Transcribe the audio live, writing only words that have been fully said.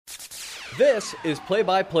This is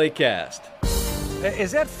Play-by-Play Cast,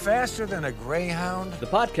 Is that faster than a Greyhound? the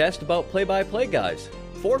podcast about play-by-play guys,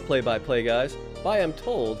 for play-by-play guys, by, I'm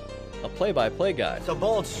told, a play-by-play guy. It's a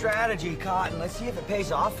bold strategy, Cotton. Let's see if it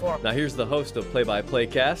pays off for him. Now here's the host of Play-by-Play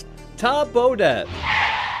Cast, Tom Bodett.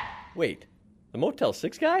 Wait, the Motel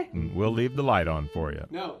 6 guy? We'll leave the light on for you.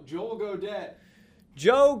 No, Joel Godet.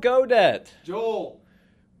 Joe Godet. Joel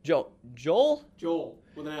Joel?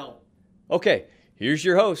 with an L. Okay, here's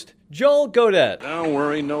your host, Joel Godet. Don't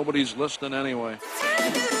worry, nobody's listening anyway.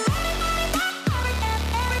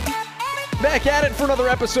 Back at it for another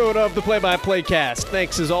episode of the Play-by-Play Cast.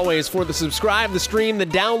 Thanks as always for the subscribe, the stream, the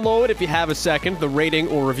download. If you have a second, the rating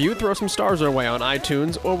or review, throw some stars our way on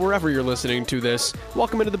iTunes or wherever you're listening to this.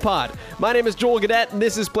 Welcome into the pod. My name is Joel Godet, and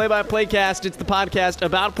this is Play-by-Play Cast. It's the podcast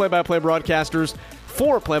about play-by-play broadcasters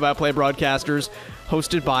for play-by-play broadcasters,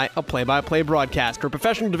 hosted by a play-by-play broadcaster, a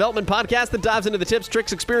professional development podcast that dives into the tips,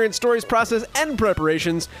 tricks, experience, stories, process, and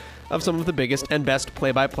preparations of some of the biggest and best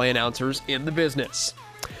play-by-play announcers in the business.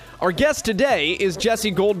 Our guest today is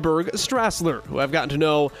Jesse Goldberg Strassler, who I've gotten to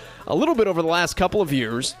know a little bit over the last couple of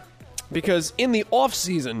years, because in the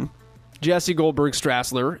off-season, Jesse Goldberg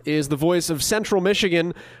Strassler is the voice of Central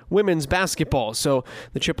Michigan women's basketball. So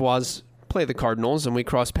the Chippewas play the Cardinals, and we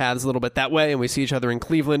cross paths a little bit that way, and we see each other in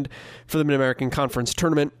Cleveland for the Mid-American Conference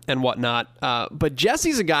tournament and whatnot. But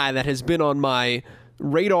Jesse's a guy that has been on my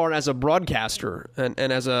radar as a broadcaster and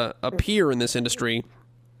as a peer in this industry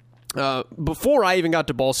before I even got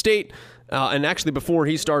to Ball State, and actually before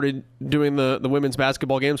he started doing the women's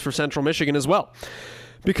basketball games for Central Michigan as well.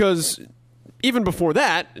 Because even before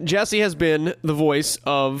that, Jesse has been the voice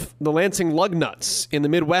of the Lansing Lugnuts in the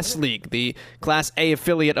Midwest League, the Class A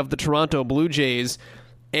affiliate of the Toronto Blue Jays.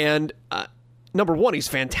 And number one, he's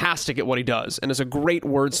fantastic at what he does and is a great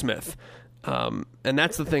wordsmith. And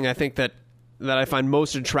that's the thing I think that I find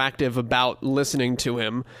most attractive about listening to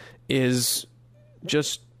him is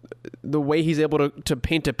just the way he's able to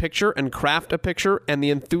paint a picture and craft a picture, and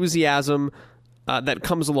the enthusiasm that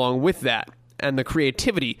comes along with that, and the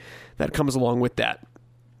creativity that comes along with that.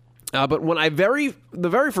 But when the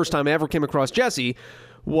very first time I ever came across Jesse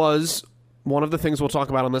was one of the things we'll talk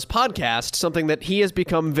about on this podcast, something that he has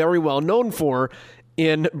become very well known for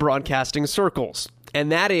in broadcasting circles,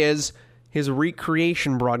 and that is his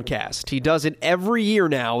recreation broadcast. He does it every year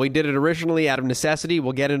now. He did it originally out of necessity.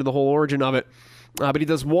 We'll get into the whole origin of it. But he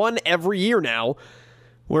does one every year now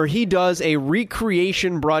where he does a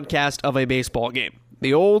recreation broadcast of a baseball game.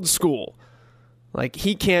 The old school. Like,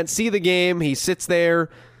 he can't see the game. He sits there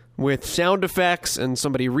with sound effects and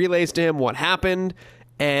somebody relays to him what happened,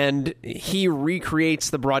 and he recreates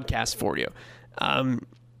the broadcast for you. And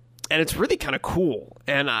it's really kind of cool,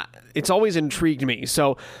 and it's always intrigued me.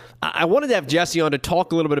 So I wanted to have Jesse on to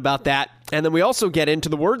talk a little bit about that, and then we also get into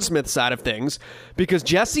the wordsmith side of things, because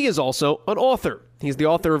Jesse is also an author. He's the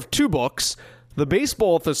author of two books, The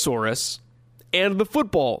Baseball Thesaurus and The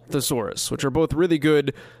Football Thesaurus, which are both really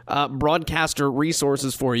good broadcaster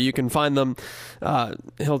resources for you. You can find them,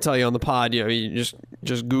 he'll tell you on the pod, you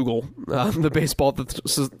just Google The Baseball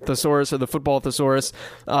Thesaurus or The Football Thesaurus.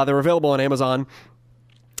 They're available on Amazon.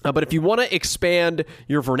 But if you want to expand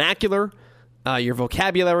your vernacular, your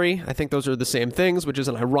vocabulary, I think those are the same things, which is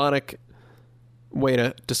an ironic way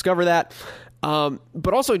to discover that.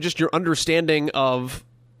 But also just your understanding of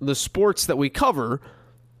the sports that we cover,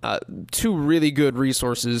 two really good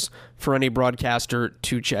resources for any broadcaster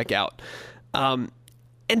to check out. And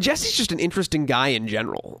Jesse's just an interesting guy in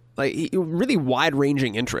general, like really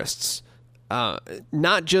wide-ranging interests.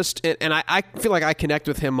 Not just, and I feel like I connect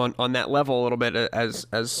with him on that level a little bit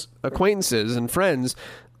as acquaintances and friends,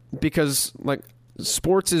 because like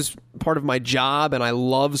sports is part of my job, and I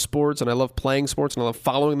love sports, and I love playing sports, and I love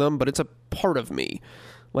following them, but it's a part of me.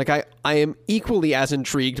 Like I am equally as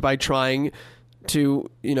intrigued by trying to,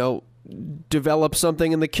 develop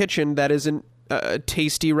something in the kitchen that isn't a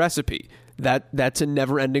tasty recipe. That's a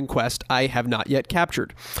never-ending quest I have not yet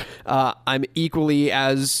captured. I'm equally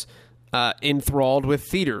as enthralled with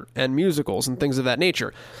theater and musicals and things of that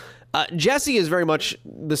nature. Jesse is very much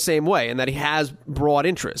the same way in that he has broad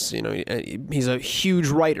interests. He's a huge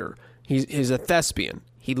writer. He's a thespian.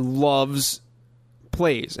 He loves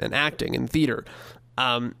plays and acting and theater.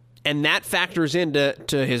 And that factors into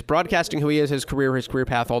his broadcasting, who he is, his career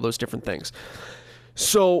path, all those different things.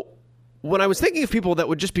 So when I was thinking of people that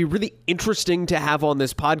would just be really interesting to have on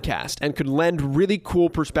this podcast and could lend really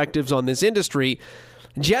cool perspectives on this industry,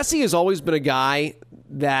 Jesse has always been a guy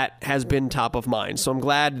that has been top of mind. So I'm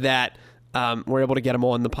glad that we're able to get him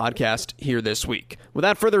on the podcast here this week.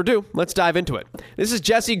 Without further ado, let's dive into it. This is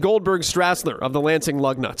Jesse Goldberg Strassler of the Lansing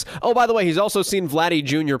Lugnuts. Oh, by the way, he's also seen Vladdy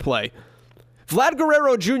Jr. play. Vlad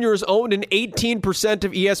Guerrero Jr. is owned in 18%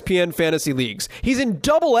 of ESPN fantasy leagues. He's in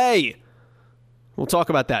Double-A. We'll talk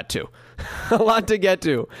about that, too. A lot to get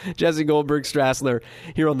to. Jesse Goldberg-Strassler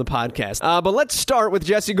here on the podcast. But let's start with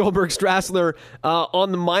Jesse Goldberg-Strassler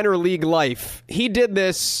on the minor league life. He did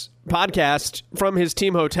this podcast from his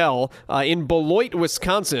team hotel in Beloit,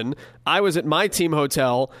 Wisconsin. I was at my team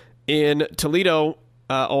hotel in Toledo,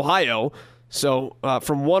 Ohio. So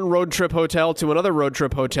from one road trip hotel to another road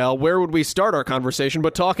trip hotel, where would we start our conversation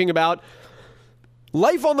but talking about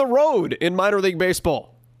life on the road in minor league baseball?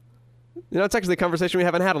 You know, it's actually a conversation we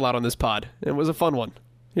haven't had a lot on this pod. It was a fun one.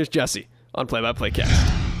 Here's Jesse on Play by Play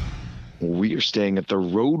Cast. We are staying at the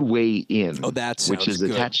Roadway Inn, which is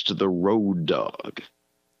good. Attached to the Road Dog.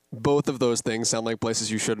 Both of those things sound like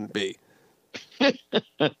places you shouldn't be.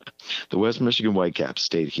 The West Michigan Whitecaps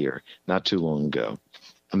stayed here not too long ago,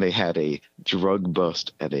 and they had a drug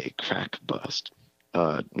bust and a crack bust,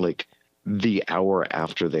 like the hour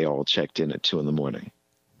after they all checked in at 2 a.m.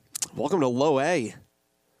 Welcome to Low A.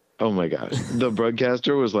 Oh my gosh. The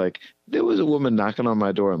broadcaster was like, there was a woman knocking on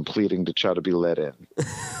my door and pleading to try to be let in.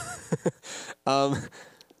 I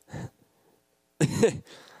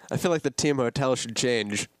feel like the team hotel should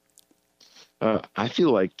change. I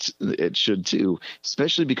feel like it should too,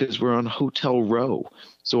 especially because we're on Hotel Row.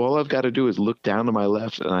 So all I've got to do is look down to my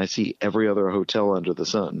left and I see every other hotel under the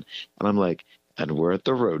sun. And I'm like, and we're at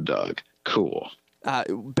the Road Dog. Cool.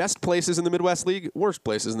 Best places in the Midwest League, worst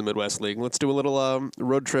places in the Midwest League. Let's do a little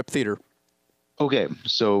road trip theater. Okay,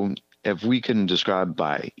 so if we can describe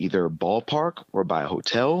by either ballpark or by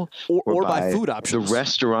hotel or by food options. The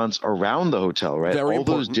restaurants around the hotel, right? Very all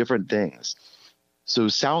important. Those different things. So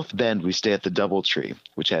South Bend, we stay at the DoubleTree,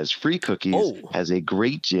 which has free cookies, has a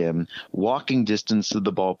great gym, walking distance to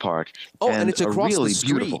the ballpark, and it's across really the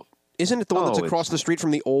street. Beautiful. Isn't it the one that's across the street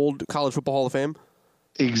from the old College Football Hall of Fame?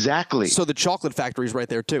 Exactly. So the chocolate factory is right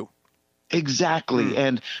there, too. Exactly.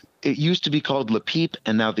 And it used to be called Le Peep,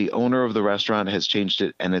 and now the owner of the restaurant has changed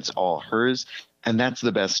it, and it's all hers. And that's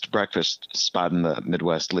the best breakfast spot in the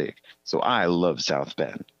Midwest League. So I love South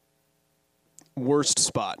Bend. Worst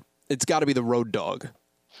spot. It's got to be the Road Dog.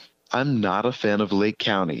 I'm not a fan of Lake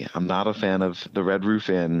County. I'm not a fan of the Red Roof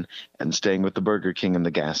Inn and staying with the Burger King and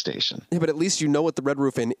the gas station. Yeah, but at least you know what the Red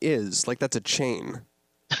Roof Inn is. Like, that's a chain.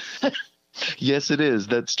 Yes, it is.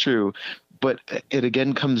 That's true. But it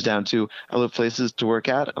again comes down to I love places to work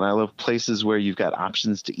at, and I love places where you've got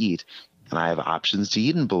options to eat. And I have options to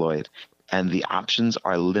eat in Beloit, and the options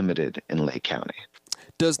are limited in Lake County.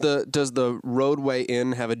 Does the Roadway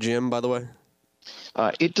Inn have a gym, by the way?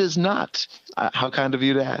 It does not. How kind of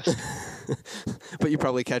you to ask. But you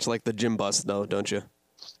probably catch like the gym bus, though, don't you?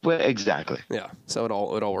 Well, exactly. Yeah. So it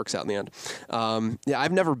all works out in the end. Yeah,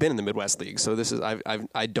 I've never been in the Midwest League, so this is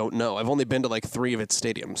I don't know. I've only been to like 3 of its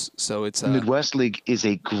stadiums, so it's Midwest League is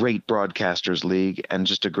a great broadcasters league and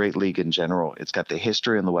just a great league in general. It's got the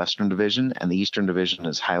history in the Western Division, and the Eastern Division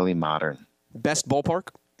is highly modern. Best ballpark?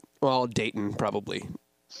 Well, Dayton probably.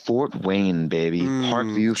 Fort Wayne, baby,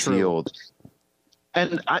 Parkview Field.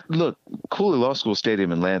 And look, Cooley Law School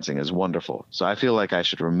Stadium in Lansing is wonderful. So I feel like I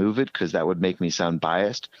should remove it because that would make me sound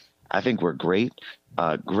biased. I think we're great.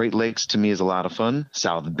 Great Lakes to me is a lot of fun.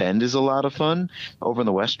 South Bend is a lot of fun. Over in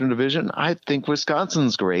the Western Division, I think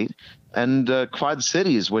Wisconsin's great. And Quad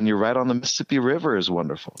Cities, when you're right on the Mississippi River, is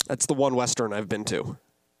wonderful. That's the one Western I've been to.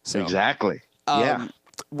 So. Exactly. Yeah.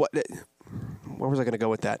 Where was I going to go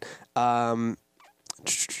with that?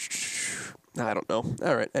 I don't know.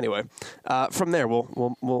 All right. Anyway, from there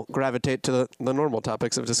we'll gravitate to the normal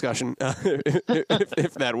topics of discussion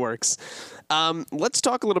if that works. Let's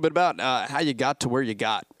talk a little bit about how you got to where you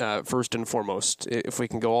got. First and foremost, if we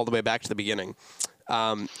can go all the way back to the beginning.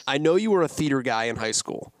 I know you were a theater guy in high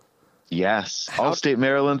school. Yes. All-State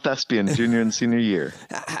Maryland thespian, junior and senior year.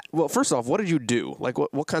 Well, first off, what did you do? Like,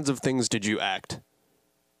 what kinds of things did you act?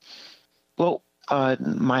 Well,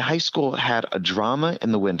 my high school had a drama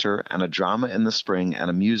in the winter and a drama in the spring and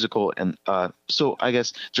a musical. And so I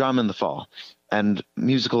guess drama in the fall and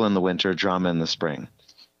musical in the winter, drama in the spring.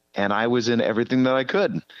 And I was in everything that I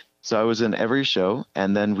could. So I was in every show,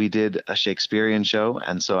 and then we did a Shakespearean show,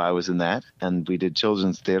 and so I was in that. And we did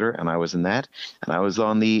children's theater, and I was in that. And I was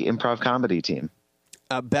on the improv comedy team.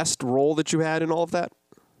 Best role that you had in all of that?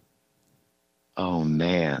 Oh,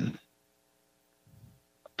 man.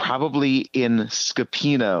 Probably in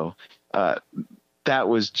Scapino. That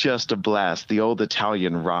was just a blast. The old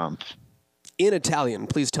Italian romp. In Italian.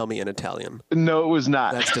 Please tell me in Italian. No, it was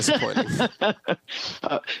not. That's disappointing.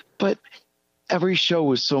 But every show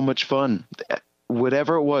was so much fun.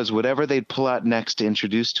 Whatever it was, whatever they'd pull out next to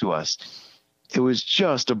introduce to us, It was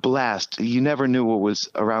just a blast. You never knew what was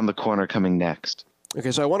around the corner coming next.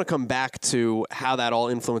 Okay, so I want to come back to how that all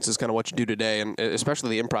influences kind of what you do today, and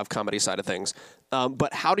especially the improv comedy side of things.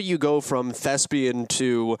 But how do you go from thespian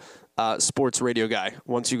to sports radio guy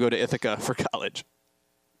once you go to Ithaca for college?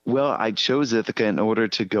 Well, I chose Ithaca in order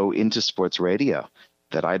to go into sports radio.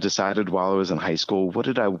 That I decided while I was in high school, what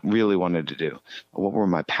did I really wanted to do? What were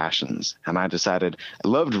my passions? And I decided I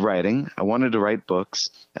loved writing. I wanted to write books.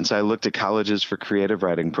 And so I looked at colleges for creative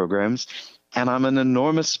writing programs. And I'm an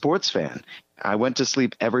enormous sports fan. I went to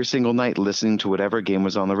sleep every single night listening to whatever game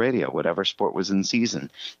was on the radio, whatever sport was in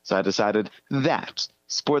season. So I decided that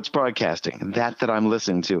sports broadcasting, that I'm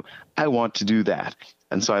listening to, I want to do that.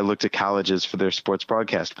 And so I looked at colleges for their sports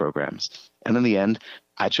broadcast programs. And in the end,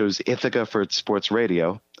 I chose Ithaca for its sports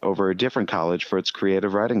radio over a different college for its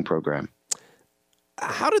creative writing program.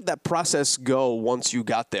 How did that process go once you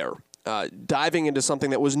got there? Diving into something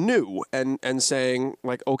that was new and saying,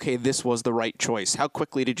 like, okay, this was the right choice. How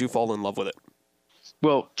quickly did you fall in love with it?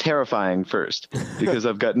 Well, terrifying first, because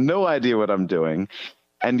I've got no idea what I'm doing.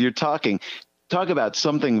 And you're talk about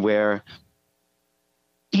something where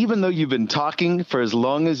even though you've been talking for as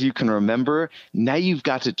long as you can remember, now you've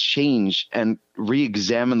got to change and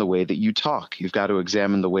re-examine the way that you talk. You've got to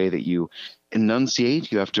examine the way that you enunciate.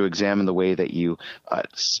 You have to examine the way that you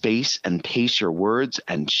space and pace your words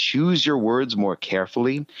and choose your words more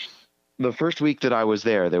carefully. The first week that I was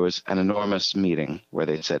there was an enormous meeting where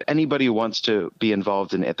they said, anybody who wants to be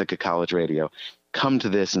involved in Ithaca College Radio, come to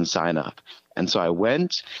this and sign up. And so I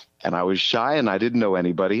went, and I was shy and I didn't know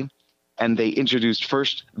anybody. And they introduced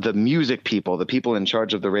first the music people, the people in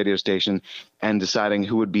charge of the radio station, and deciding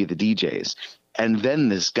who would be the DJs. And then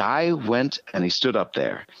this guy went and he stood up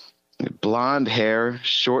there. Blonde hair,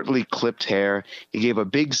 shortly clipped hair. He gave a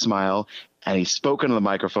big smile and he spoke into the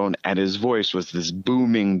microphone, and his voice was this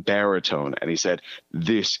booming baritone. And he said,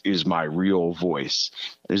 "This is my real voice."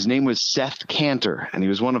 His name was Seth Cantor, and he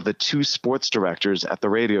was one of the 2 sports directors at the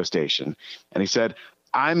radio station. And he said,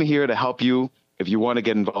 "I'm here to help you if you want to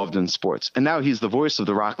get involved in sports." And now he's the voice of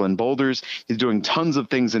the Rockland Boulders. He's doing tons of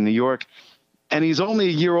things in New York, and he's only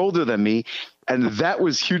a year older than me. And that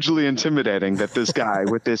was hugely intimidating, that this guy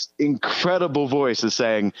with this incredible voice is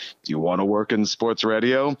saying, "Do you want to work in sports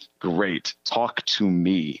radio? Great. Talk to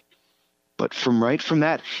me." But from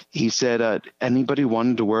that, he said, anybody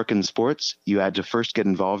wanted to work in sports, you had to first get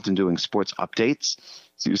involved in doing sports updates.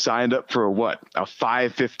 So you signed up for a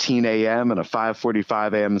 5:15 a.m. and a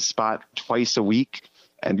 5:45 a.m. spot twice a week,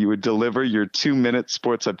 and you would deliver your 2-minute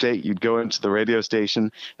sports update. You'd go into the radio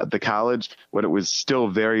station at the college when it was still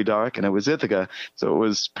very dark, and it was Ithaca, so it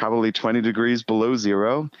was probably 20 degrees below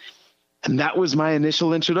zero. And that was my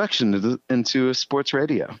initial introduction into sports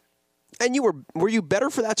radio. And were you better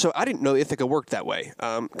for that? So I didn't know Ithaca worked that way,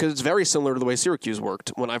 because it's very similar to the way Syracuse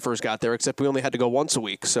worked when I first got there, except we only had to go once a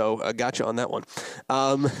week. So I got you on that one.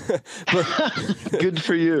 Good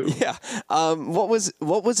for you. Yeah. What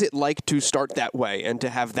was it like to start that way and to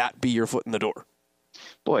have that be your foot in the door?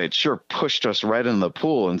 Boy, it sure pushed us right in the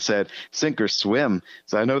pool and said, sink or swim.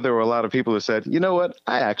 So I know there were a lot of people who said, you know what,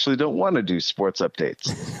 I actually don't want to do sports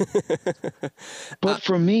updates. But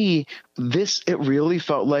for me, it really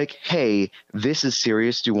felt like, hey, this is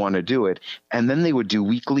serious. Do you want to do it? And then they would do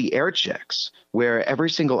weekly air checks where every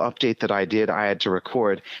single update that I did, I had to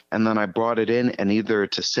record. And then I brought it in, and either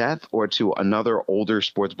to Seth or to another older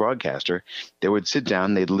sports broadcaster, they would sit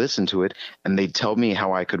down, they'd listen to it, and they'd tell me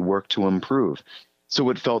how I could work to improve. So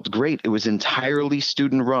it felt great. It was entirely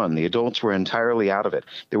student run. The adults were entirely out of it.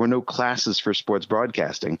 There were no classes for sports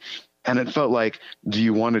broadcasting. And it felt like, do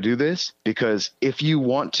you want to do this? Because if you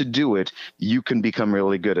want to do it, you can become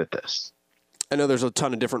really good at this. I know there's a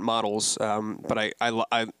ton of different models, but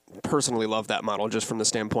I personally love that model just from the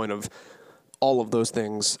standpoint of all of those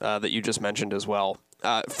things that you just mentioned as well.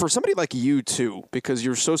 For somebody like you, too, because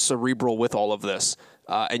you're so cerebral with all of this,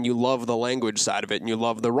 and you love the language side of it, and you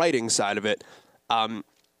love the writing side of it,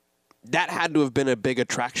 that had to have been a big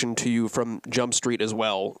attraction to you from Jump Street as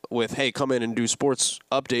well, with, hey, come in and do sports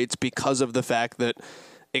updates, because of the fact that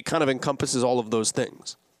it kind of encompasses all of those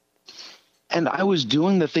things. And I was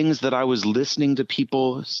doing the things that I was listening to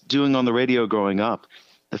people doing on the radio growing up.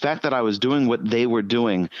 The fact that I was doing what they were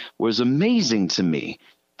doing was amazing to me,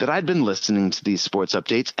 that I'd been listening to these sports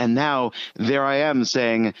updates, and now there I am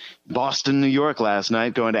saying Boston, New York last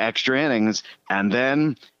night, going to extra innings, and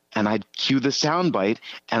I'd cue the soundbite,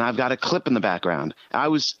 and I've got a clip in the background. I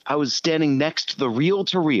was standing next to the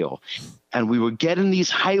reel-to-reel, and we would get in these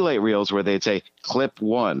highlight reels where they'd say, clip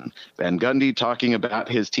 1, Van Gundy talking about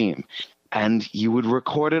his team. and you would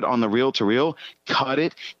record it on the reel-to-reel, cut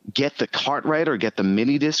it, get the cart right or get the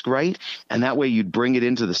mini disc right, and that way you'd bring it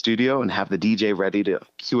into the studio and have the DJ ready to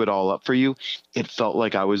cue it all up for you. It felt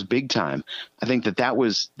like I was big time. I think that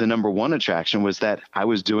was the number one attraction, was that I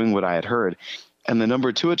was doing what I had heard. And the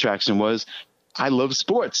number two attraction was I love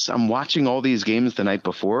sports. I'm watching all these games the night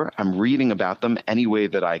before. I'm reading about them any way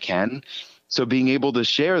that I can. So being able to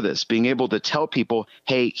share this, being able to tell people,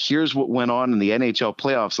 hey, here's what went on in the NHL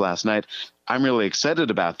playoffs last night. I'm really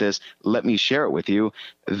excited about this. Let me share it with you.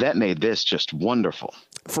 That made this just wonderful.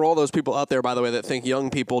 For all those people out there, by the way, that think young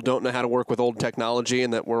people don't know how to work with old technology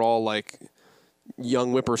and that we're all like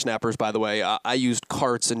young whippersnappers, by the way, I used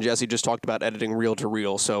carts, and Jesse just talked about editing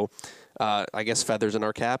reel-to-reel. So I guess feathers in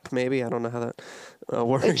our cap, maybe. I don't know how that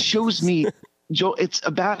works. It shows me... Joel, it's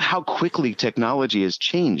about how quickly technology has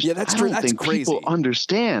changed. Yeah, that's true. I don't think people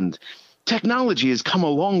understand. Technology has come a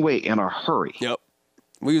long way in a hurry. Yep.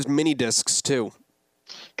 We used mini discs, too.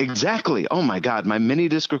 Exactly. Oh, my God. My mini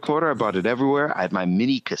disc recorder, I brought it everywhere. I had my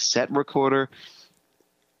mini cassette recorder.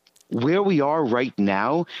 Where we are right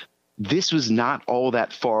now, this was not all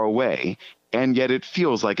that far away, and yet it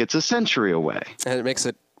feels like it's a century away. And it makes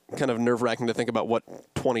it kind of nerve-wracking to think about what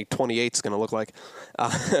 2028 is going to look like.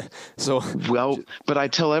 Well, but I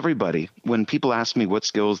tell everybody, when people ask me what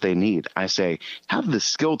skills they need, I say, have the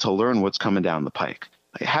skill to learn what's coming down the pike.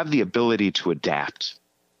 Have the ability to adapt.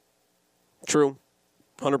 True.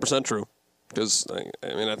 100% true. Because,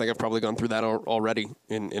 I think I've probably gone through that already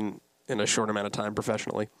in a short amount of time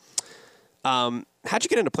professionally. How'd you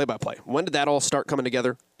get into play-by-play? When did that all start coming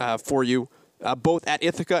together for you? Both at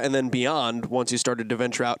Ithaca and then beyond once you started to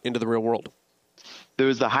venture out into the real world? There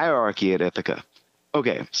was the hierarchy at Ithaca.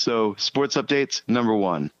 Okay, so sports updates, number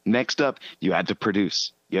one. Next up, you had to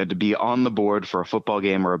produce. You had to be on the board for a football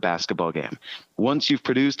game or a basketball game. Once you've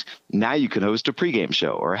produced, now you can host a pregame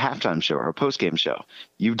show or a halftime show or a postgame show.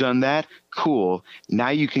 You've done that? Cool. Now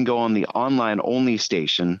you can go on the online-only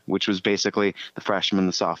station, which was basically the freshmen,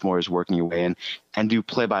 the sophomores working your way in, and do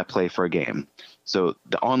play-by-play for a game. So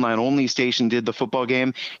the online-only station did the football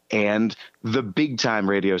game, and the big-time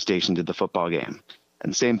radio station did the football game.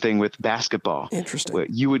 And same thing with basketball. Interesting. Where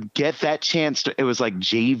you would get that chance it was like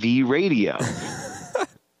JV radio.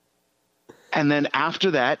 And then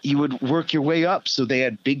after that, you would work your way up. So they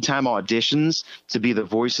had big-time auditions to be the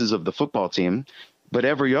voices of the football team. But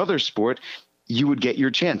every other sport, you would get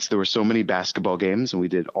your chance. There were so many basketball games, and we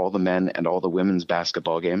did all the men and all the women's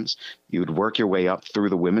basketball games. You would work your way up through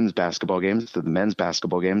the women's basketball games, to the men's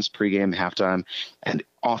basketball games, pregame, halftime, and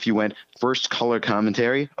off you went. First color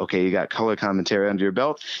commentary. Okay, you got color commentary under your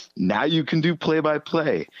belt. Now you can do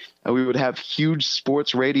play-by-play. And we would have huge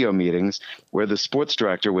sports radio meetings where the sports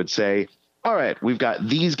director would say, all right, we've got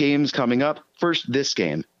these games coming up. First, this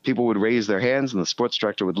game. People would raise their hands, and the sports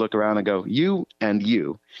director would look around and go, you and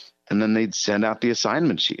you. And then they'd send out the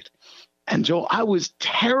assignment sheet. And Joel, I was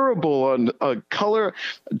terrible on color,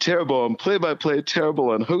 terrible on play-by-play, terrible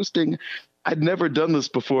on hosting. I'd never done this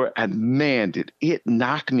before, and man, did it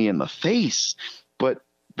knock me in the face. But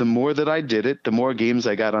the more that I did it, the more games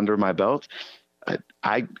I got under my belt,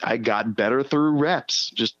 I got better through reps,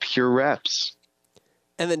 just pure reps.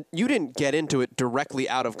 And then you didn't get into it directly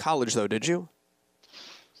out of college, though, did you?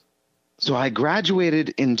 So I graduated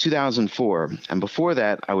in 2004, and before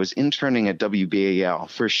that, I was interning at WBAL,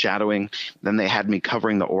 first shadowing. Then they had me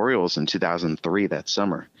covering the Orioles in 2003 that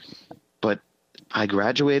summer. But I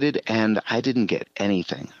graduated, and I didn't get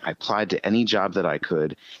anything. I applied to any job that I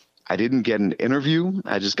could. I didn't get an interview.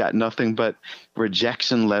 I just got nothing but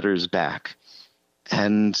rejection letters back.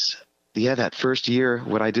 And yeah, that first year,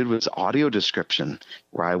 what I did was audio description,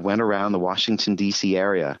 where I went around the Washington, D.C.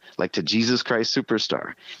 area, like to Jesus Christ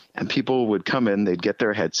Superstar. And people would come in, they'd get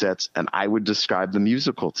their headsets, and I would describe the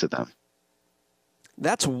musical to them.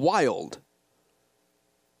 That's wild.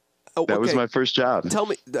 Oh, that was my first job.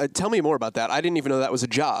 Tell me more about that. I didn't even know that was a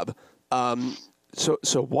job. So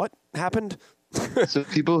what happened? So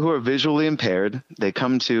people who are visually impaired, they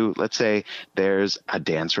come to, let's say there's a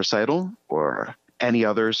dance recital or any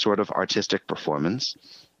other sort of artistic performance,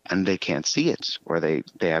 and they can't see it, or they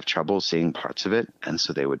have trouble seeing parts of it. And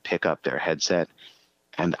so they would pick up their headset,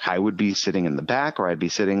 and I would be sitting in the back, or I'd be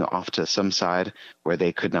sitting off to some side where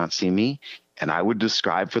they could not see me. And I would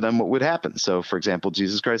describe for them what would happen. So, for example,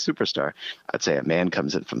 Jesus Christ Superstar, I'd say a man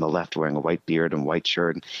comes in from the left wearing a white beard and white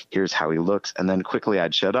shirt, and here's how he looks. And then quickly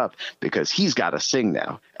I'd shut up because he's got to sing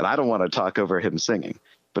now, and I don't want to talk over him singing.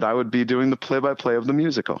 But I would be doing the play-by-play of the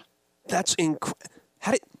musical. That's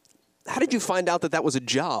How did you find out that was a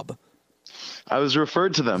job? I was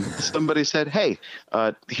referred to them. Somebody said, hey,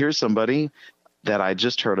 here's somebody. that I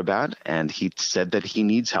just heard about, and he said that he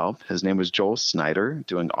needs help. His name was Joel Snyder,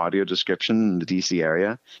 doing audio description in the DC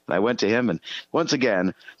area. And I went to him, and once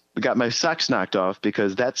again, got my socks knocked off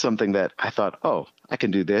because that's something that I thought, oh, I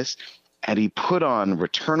can do this. And he put on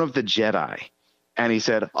Return of the Jedi, and he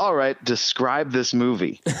said, all right, describe this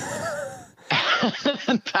movie.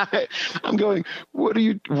 And I'm going,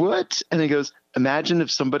 what? And he goes, imagine if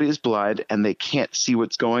somebody is blind and they can't see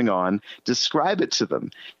what's going on, describe it to them.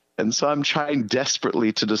 And so I'm trying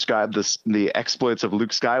desperately to describe the exploits of Luke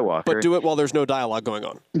Skywalker. But do it while there's no dialogue going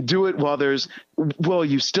on. Do it while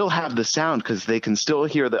you still have the sound because they can still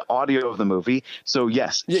hear the audio of the movie. So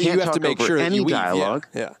yes, you have to make sure any you weave, dialogue.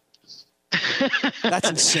 Yeah. That's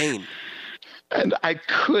insane. And I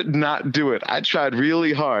could not do it. I tried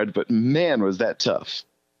really hard, but man, was that tough.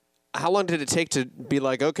 How long did it take to be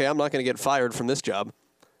like, okay, I'm not going to get fired from this job?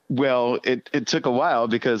 Well, it took a while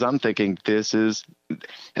because I'm thinking this is,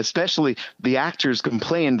 especially the actors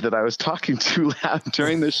complained that I was talking too loud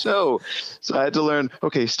during the show. So I had to learn,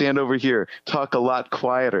 okay, stand over here, talk a lot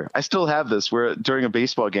quieter. I still have this where during a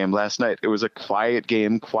baseball game last night, it was a quiet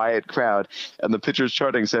game, quiet crowd, and the pitcher's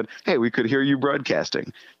charting said, hey, we could hear you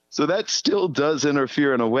broadcasting. So that still does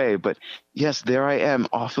interfere in a way, but yes, there I am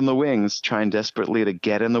off in the wings trying desperately to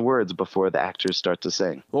get in the words before the actors start to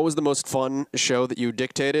sing. What was the most fun show that you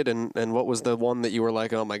dictated, and what was the one that you were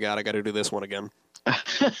like, oh my God, I got to do this one again? I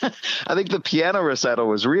think the piano recital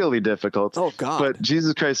was really difficult. Oh, God. But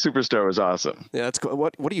Jesus Christ Superstar was awesome. Yeah, that's cool.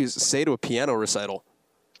 What do you say to a piano recital?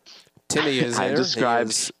 Timmy is here. He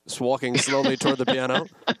is walking slowly toward the piano.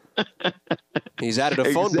 He's added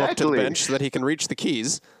a phone book to the bench so that he can reach the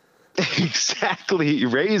keys. Exactly. He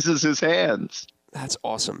raises his hands. That's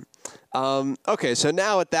awesome. Okay, so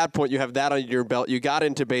now at that point you have that on your belt. You got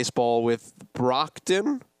into baseball with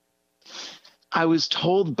Brockton? I was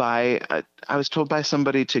told by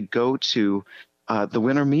somebody to go to the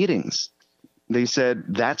winter meetings. They said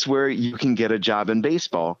that's where you can get a job in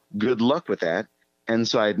baseball. Good luck with that. And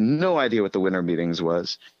so I had no idea what the winter meetings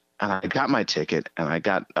was. And I got my ticket, and I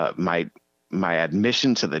got my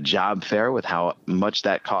admission to the job fair with how much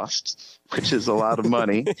that costs, which is a lot of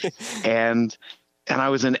money. and I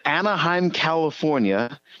was in Anaheim,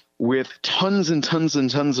 California, with tons and tons and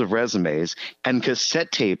tons of resumes and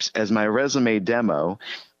cassette tapes as my resume demo,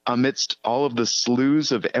 amidst all of the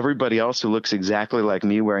slews of everybody else who looks exactly like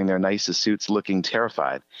me, wearing their nicest suits, looking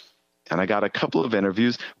terrified. And I got a couple of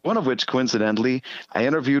interviews, one of which, coincidentally, I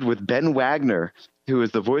interviewed with Ben Wagner, who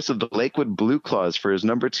is the voice of the Lakewood Blue Claws for his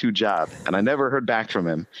number 2 job. And I never heard back from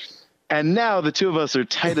him. And now the two of us are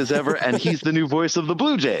tight as ever, and he's the new voice of the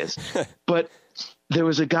Blue Jays. But there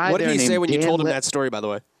was a guy there named What did he say when you told him Dan that story, by the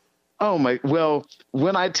way? Oh, my. Well,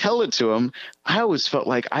 when I tell it to him, I always felt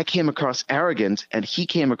like I came across arrogant and he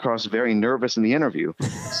came across very nervous in the interview.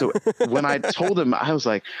 So when I told him, I was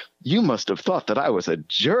like, you must have thought that I was a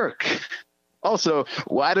jerk. Also,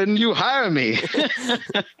 why didn't you hire me?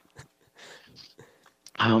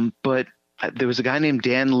 But there was a guy named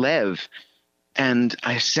Dan Lev, and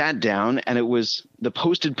I sat down, and it was the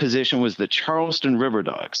posted position was the Charleston River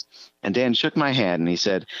Dogs. And Dan shook my hand and he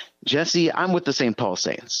said, Jesse, I'm with the St. Paul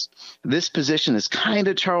Saints. This position is kind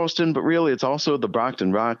of Charleston, but really it's also the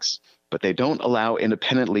Brockton Rocks, but they don't allow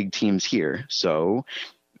independent league teams here. So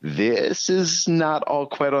this is not all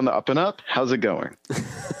quite on the up and up. How's it going?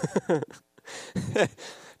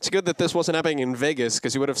 It's good that this wasn't happening in Vegas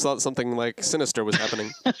because you would have thought something like sinister was happening.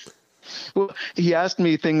 Well, he asked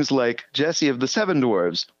me things like, Jesse, of the 7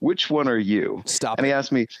 dwarves, which one are you? Stop. And he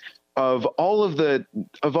asked me, of all the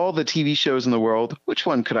TV shows in the world, which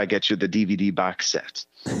one could I get you the DVD box set?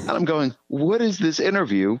 And I'm going, what is this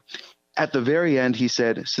interview? At the very end, he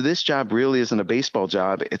said, so this job really isn't a baseball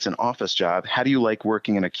job. It's an office job. How do you like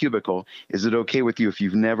working in a cubicle? Is it okay with you if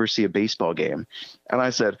you've never see a baseball game? And I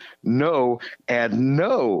said, no and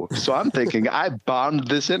no. So I'm thinking I bombed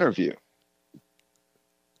this interview.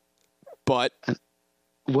 But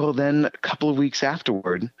well, then a couple of weeks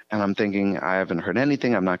afterward, and I'm thinking, I haven't heard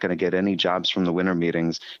anything. I'm not going to get any jobs from the winter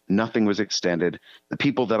meetings. Nothing was extended. The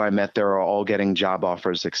people that I met there are all getting job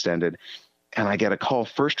offers extended. And I get a call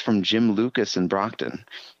first from Jim Lucas in Brockton.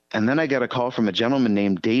 And then I get a call from a gentleman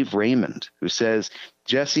named Dave Raymond, who says,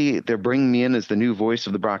 Jesse, they're bringing me in as the new voice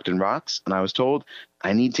of the Brockton Rocks. And I was told,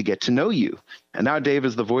 I need to get to know you. And now Dave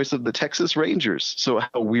is the voice of the Texas Rangers. So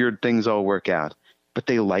how weird things all work out. But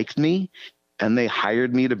they liked me, and they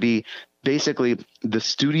hired me to be basically the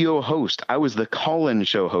studio host. I was the call-in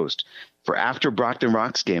show host for after Brockton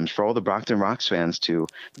Rocks games for all the Brockton Rocks fans to.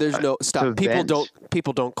 There's no stop. People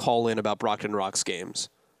People don't call in about Brockton Rocks games.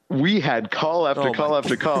 we had call after call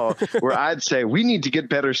after call where I'd say, we need to get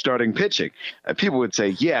better starting pitching. And people would say,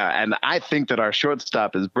 yeah, and I think that our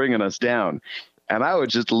shortstop is bringing us down. And I would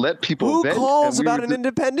just let people vent. Who calls about an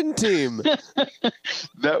independent team?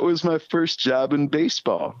 That was my first job in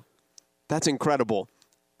baseball. That's incredible.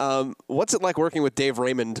 What's it like working with Dave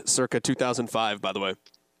Raymond circa 2005, by the way?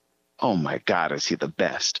 Oh, my God, is he the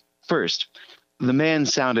best. First, the man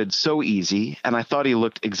sounded so easy, and I thought he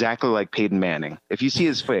looked exactly like Peyton Manning. If you see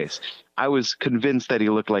his face, I was convinced that he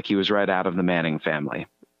looked like he was right out of the Manning family.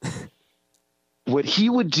 What he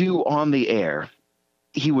would do on the air,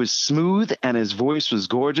 he was smooth and his voice was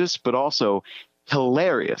gorgeous, but also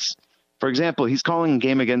hilarious. For example, he's calling a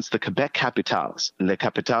game against the Quebec Capitals, Le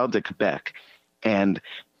Capitale de Quebec, and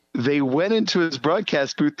they went into his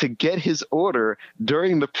broadcast booth to get his order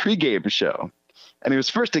during the pregame show. And he was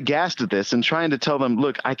first aghast at this and trying to tell them,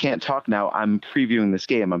 look, I can't talk now. I'm previewing this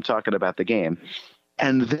game. I'm talking about the game.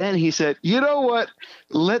 And then he said, you know what?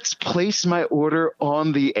 Let's place my order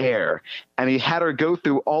on the air. And he had her go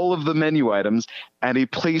through all of the menu items, and he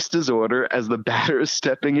placed his order as the batter is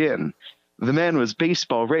stepping in. The man was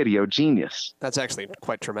baseball radio genius. That's actually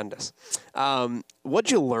quite tremendous. What'd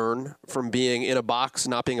you learn from being in a box,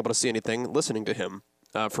 not being able to see anything, listening to him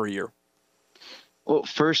for a year? Well,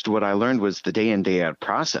 first, what I learned was the day in, day out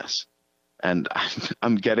process. And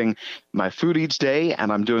I'm getting my food each day,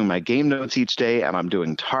 and I'm doing my game notes each day, and I'm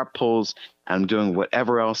doing tarp pulls, and I'm doing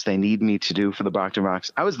whatever else they need me to do for the Brockton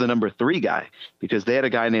Rocks. I was the number 3 guy because they had a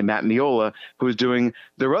guy named Matt Miola who was doing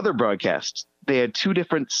their other broadcasts. They had 2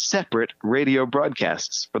 different separate radio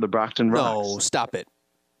broadcasts for the Brockton Rocks. No, stop it.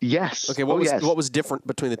 Yes. Okay, what was different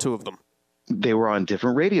between the 2 of them? They were on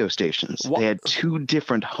different radio stations. What? They had 2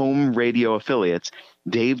 different home radio affiliates.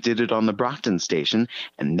 Dave did it on the Brockton station,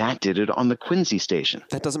 and Matt did it on the Quincy station.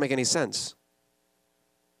 That doesn't make any sense.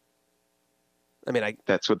 I mean,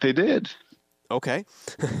 That's what they did. Okay.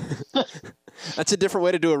 That's a different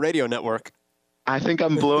way to do a radio network. I think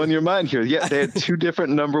I'm blowing your mind here. Yeah, they had 2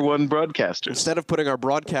 different number 1 broadcasters. Instead of putting our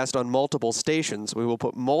broadcast on multiple stations, we will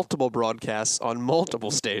put multiple broadcasts on multiple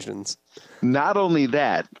stations. Not only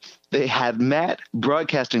that, they had Matt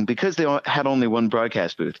broadcasting because they had only 1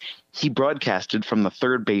 broadcast booth. He broadcasted from the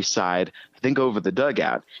third base side, I think over the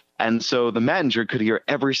dugout. And so the manager could hear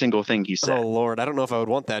every single thing he said. Oh, Lord. I don't know if I would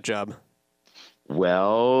want that job.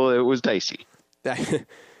 Well, it was dicey.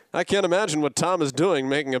 I can't imagine what Tom is doing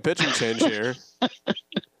making a pitching change here.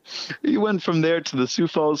 He went from there to the Sioux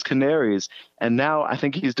Falls Canaries, and now I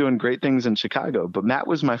think he's doing great things in Chicago. But Matt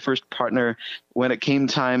was my first partner when it came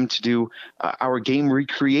time to do our game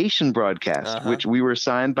recreation broadcast, which we were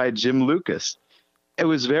signed by Jim Lucas. It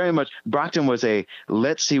was very much, Brockton was a,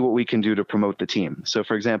 let's see what we can do to promote the team. So,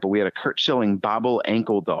 for example, we had a Curt Schilling bobble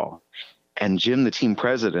ankle doll. And Jim, the team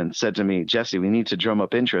president, said to me, Jesse, we need to drum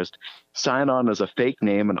up interest. Sign on as a fake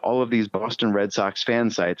name in all of these Boston Red Sox fan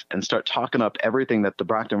sites and start talking up everything that the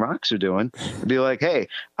Brockton Rocks are doing. Be like, hey,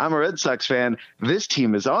 I'm a Red Sox fan. This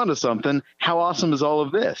team is onto something. How awesome is all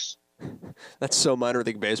of this? That's so minor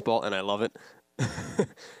league baseball, and I love it.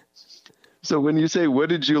 So when you say, what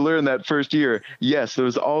did you learn that first year? Yes, there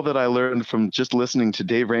was all that I learned from just listening to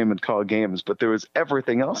Dave Raymond call games, but there was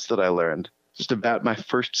everything else that I learned just about my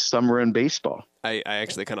first summer in baseball. I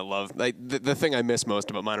actually kind of love the thing I miss most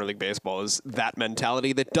about minor league baseball is that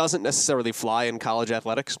mentality that doesn't necessarily fly in college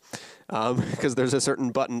athletics because there's a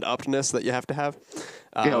certain buttoned upness that you have to have.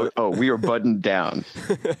 We are buttoned down.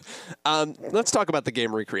 Let's talk about the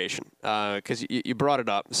game recreation because you brought it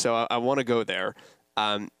up, so I want to go there.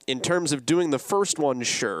 In terms of doing the first one,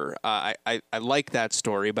 sure, I like that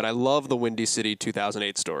story, but I love the Windy City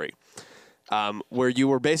 2008 story. Where you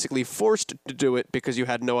were basically forced to do it because you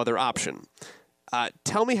had no other option.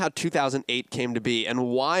 Tell me how 2008 came to be and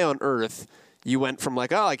why on earth you went from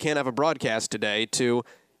like, oh, I can't have a broadcast today to,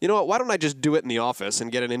 you know what, why don't I just do it in the office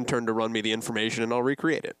and get an intern to run me the information and I'll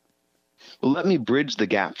recreate it? Well, let me bridge the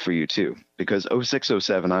gap for you, too, because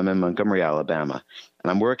 06-07, I'm in Montgomery, Alabama,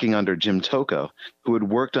 and I'm working under Jim Tocco, who had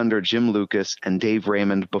worked under Jim Lucas and Dave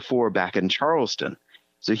Raymond before back in Charleston.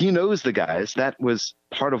 So he knows the guys. That was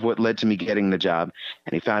part of what led to me getting the job.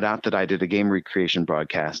 And he found out that I did a game recreation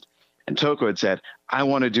broadcast. And Tocco had said, I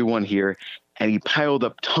want to do one here. And he piled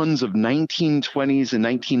up tons of 1920s and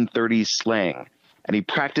 1930s slang. And he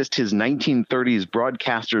practiced his 1930s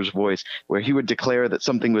broadcaster's voice where he would declare that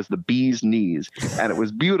something was the bee's knees. And it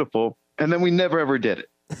was beautiful. And then we never, ever did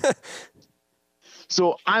it.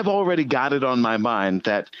 So I've already got it on my mind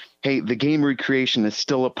that, hey, the game recreation is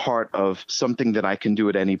still a part of something that I can do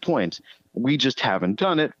at any point. We just haven't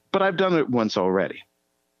done it, but I've done it once already.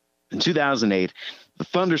 In 2008, the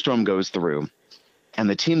thunderstorm goes through, And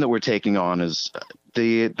the team that we're taking on is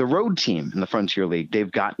the road team in the Frontier League.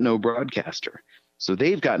 They've got no broadcaster. So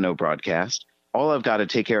they've got no broadcast. All I've got to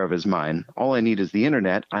take care of is mine. All I need is the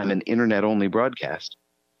internet. I'm an internet-only broadcast.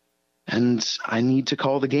 And I need to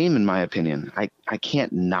call the game, in my opinion. I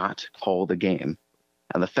can't not call the game.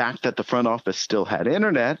 And the fact that the front office still had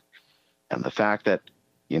internet, and the fact that,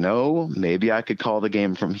 maybe I could call the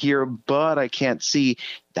game from here, but I can't see,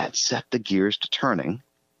 that set the gears to turning.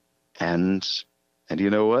 And you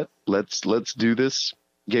know what? Let's do this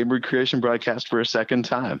game recreation broadcast for a second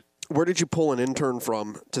time. Where did you pull an intern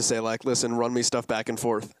from to say, listen, run me stuff back and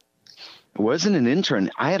forth? It wasn't an intern.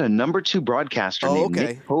 I had a number 2 broadcaster named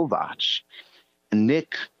Nick Kovac. And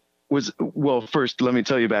Nick was, first, let me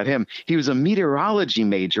tell you about him. He was a meteorology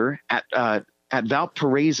major at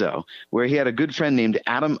Valparaiso, where he had a good friend named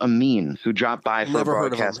Adam Amin, who dropped by for a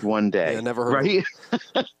broadcast one day. Yeah, never heard of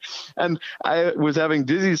him. And I was having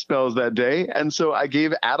dizzy spells that day, and so I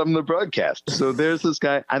gave Adam the broadcast. So there's this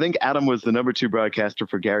guy. I think Adam was the number 2 broadcaster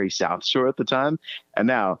for Gary South Shore at the time, and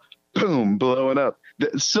now, boom, blowing up.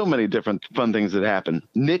 So many different fun things that happened.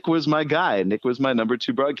 Nick was my guy. Nick was my number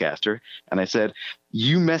 2 broadcaster, and I said,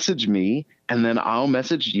 you message me, and then I'll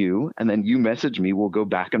message you, and then you message me. We'll go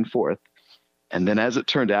back and forth. And then as it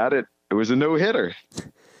turned out, it was a no-hitter.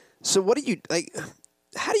 So what do you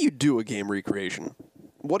how do you do a game recreation?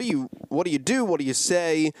 What do you do? What do you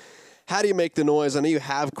say? How do you make the noise? I know you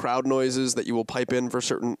have crowd noises that you will pipe in for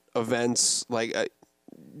certain events.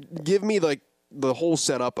 Give me the whole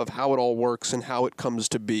setup of how it all works and how it comes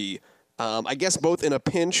to be. I guess both in a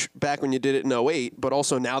pinch back when you did it in 2008, but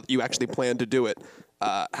also now that you actually plan to do it,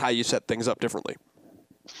 how you set things up differently.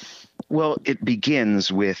 Well, it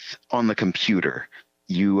begins with on the computer.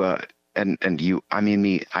 I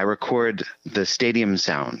record the stadium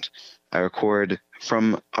sound. I record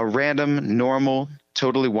from a random, normal,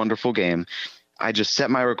 totally wonderful game. I just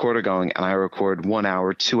set my recorder going and I record 1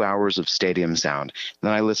 hour, 2 hours of stadium sound.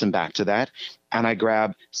 Then I listen back to that and I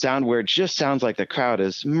grab sound where it just sounds like the crowd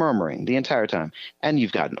is murmuring the entire time. And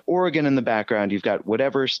you've got an organ in the background. You've got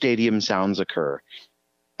whatever stadium sounds occur.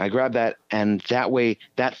 I grab that, and that way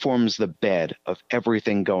that forms the bed of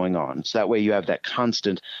everything going on. So that way you have that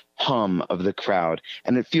constant hum of the crowd,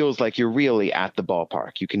 and it feels like you're really at the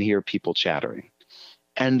ballpark. You can hear people chattering.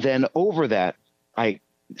 And then over that, I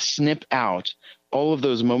snip out all of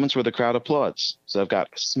those moments where the crowd applauds. So I've got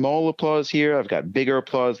small applause here. I've got bigger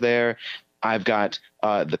applause there. I've got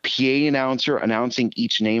the PA announcer announcing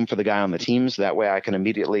each name for the guy on the team. So that way I can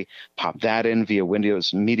immediately pop that in via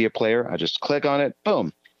Windows Media Player. I just click on it.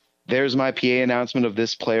 Boom. There's my PA announcement of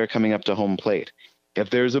this player coming up to home plate.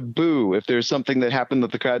 If there's a boo, if there's something that happened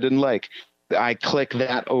that the crowd didn't like, I click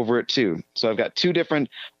that over it too. So I've got 2 different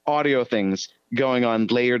audio things going on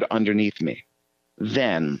layered underneath me.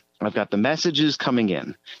 Then I've got the messages coming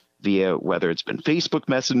in via whether it's been Facebook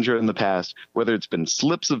Messenger in the past, whether it's been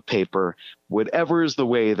slips of paper, whatever is the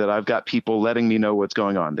way that I've got people letting me know what's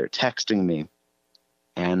going on. They're texting me.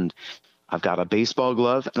 And I've got a baseball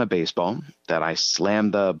glove and a baseball that I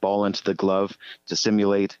slam the ball into the glove to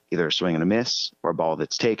simulate either a swing and a miss or a ball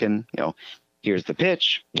that's taken. Here's the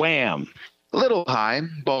pitch. Wham! A little high,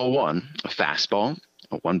 ball 1, a fastball,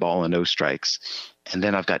 a 1 ball and no strikes. And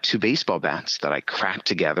then I've got 2 baseball bats that I crack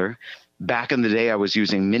together. Back in the day, I was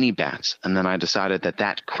using mini bats, and then I decided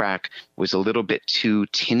that crack was a little bit too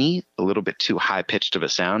tinny, a little bit too high-pitched of a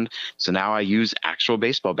sound. So now I use actual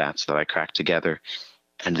baseball bats that I crack together.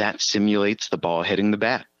 And that simulates the ball hitting the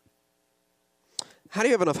bat. How do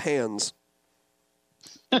you have enough hands?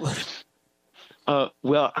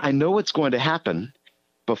 Well, I know what's going to happen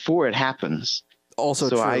before it happens. Also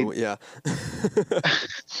so true, yeah.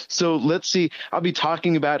 So let's see. I'll be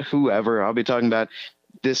talking about whoever. I'll be talking about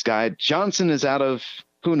this guy. Johnson is out of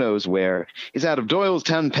who knows where. He's out of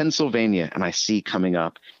Doylestown, Pennsylvania. And I see coming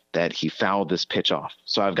up that he fouled this pitch off.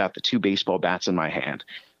 So I've got the 2 baseball bats in my hand.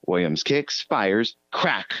 Williams kicks, fires,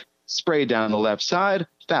 crack, spray down the left side,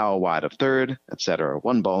 foul wide of third, etc.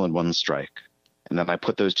 1 ball and 1 strike. And then I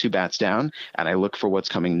put those 2 bats down and I look for what's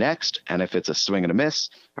coming next. And if it's a swing and a miss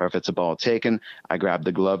or if it's a ball taken, I grab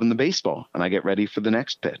the glove and the baseball and I get ready for the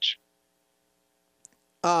next pitch.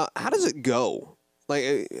 How does it go?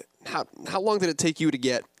 How long did it take you to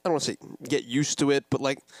get, I don't want to say get used to it, but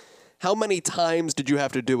how many times did you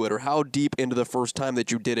have to do it? Or how deep into the first time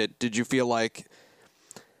that you did it did you feel like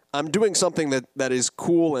I'm doing something that is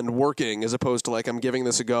cool and working as opposed to I'm giving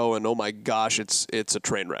this a go and oh my gosh, it's a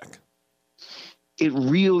train wreck? It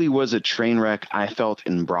really was a train wreck I felt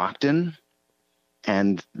in Brockton.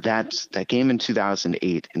 And that game in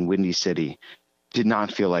 2008 in Windy City did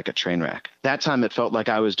not feel like a train wreck. That time it felt like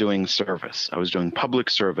I was doing service. I was doing public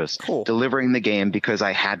service, delivering the game because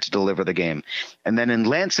I had to deliver the game. And then in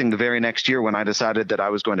Lansing the very next year, when I decided that I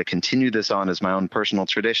was going to continue this on as my own personal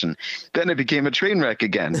tradition, then it became a train wreck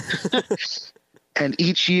again. And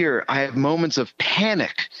each year I have moments of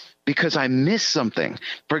panic because I miss something.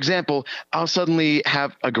 For example, I'll suddenly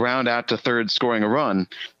have a ground out to third scoring a run,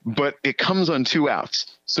 but it comes on 2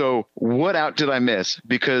 outs. So what out did I miss?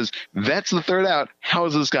 Because that's the third out. How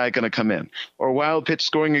is this guy going to come in? Or wild pitch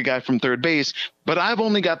scoring a guy from third base, but I've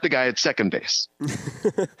only got the guy at second base.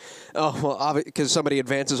 Because somebody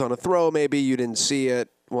advances on a throw, maybe you didn't see it.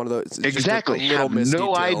 One of those. Exactly. Have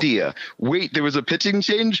no idea. Wait, there was a pitching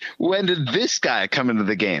change? When did this guy come into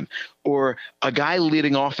the game? Or a guy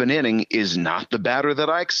leading off an inning is not the batter that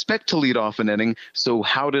I expect to lead off an inning, so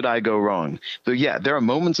how did I go wrong? So yeah, there are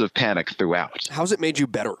moments of panic throughout. How's it made you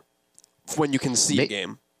better when you can see a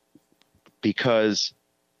game? Because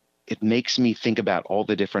it makes me think about all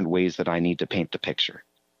the different ways that I need to paint the picture.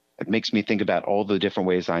 It makes me think about all the different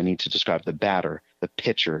ways I need to describe the batter, the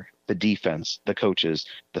pitcher, the defense, the coaches,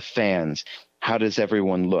 the fans. How does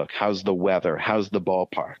everyone look? How's the weather? How's the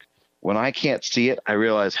ballpark? When I can't see it, I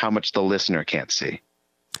realize how much the listener can't see.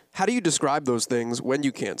 How do you describe those things when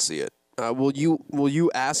you can't see it? Will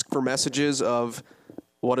you ask for messages of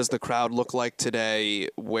what does the crowd look like today?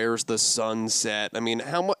 Where's the sun set? I mean,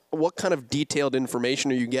 what kind of detailed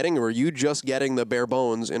information are you getting, or are you just getting the bare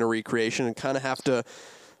bones in a recreation and kind of have to,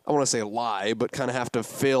 I want to say lie, but kind of have to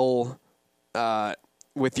fill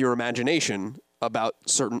with your imagination about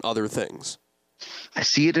certain other things? I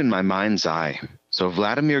see it in my mind's eye. So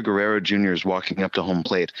Vladimir Guerrero Jr. is walking up to home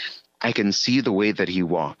plate. I can see the way that he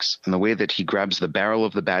walks and the way that he grabs the barrel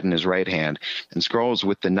of the bat in his right hand and scrawls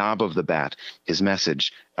with the knob of the bat his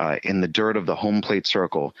message in the dirt of the home plate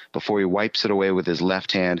circle before he wipes it away with his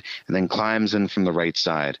left hand and then climbs in from the right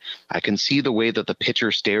side. I can see the way that the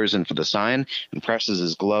pitcher stares in for the sign and presses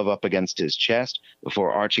his glove up against his chest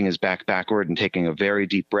before arching his back backward and taking a very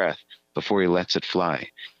deep breath before he lets it fly.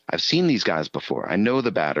 I've seen these guys before. I know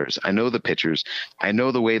the batters. I know the pitchers. I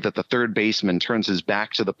know the way that the third baseman turns his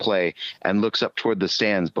back to the play and looks up toward the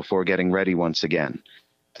stands before getting ready once again.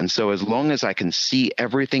 And so as long as I can see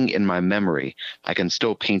everything in my memory, I can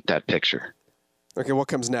still paint that picture. Okay, what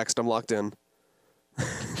comes next? I'm locked in.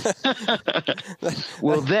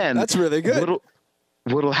 Well, then that's really good.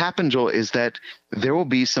 What'll happen, Joel, is that there will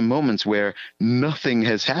be some moments where nothing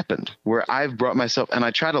has happened, where I've brought myself, and I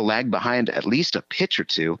try to lag behind at least a pitch or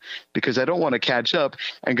two because I don't want to catch up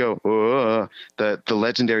and go, oh, the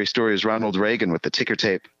legendary story is Ronald Reagan with the ticker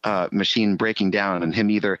tape machine breaking down and him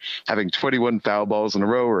either having 21 foul balls in a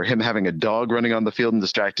row or him having a dog running on the field and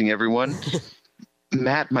distracting everyone.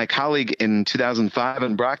 Matt, my colleague in 2005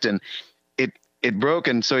 in Brockton, it broke,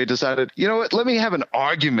 and so he decided, you know what, let me have an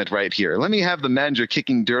argument right here. Let me have the manager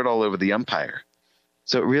kicking dirt all over the umpire.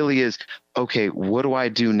 So it really is, okay, what do I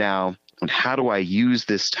do now, and how do I use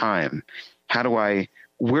this time?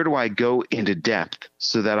 Where do I go into depth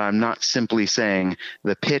so that I'm not simply saying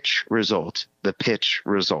the pitch result, the pitch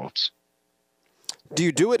result? Do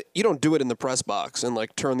you do it? You don't do it in the press box and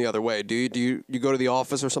like turn the other way, do you? Do you go to the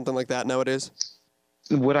office or something like that nowadays?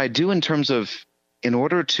 What I do in terms of, in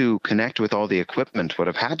order to connect with all the equipment, what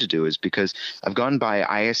I've had to do is, because I've gone by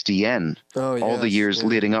ISDN all the years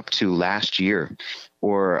leading up to last year,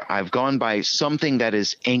 or I've gone by something that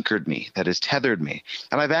has anchored me, that has tethered me.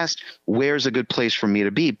 And I've asked, where's a good place for me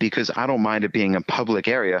to be? Because I don't mind it being a public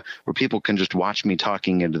area where people can just watch me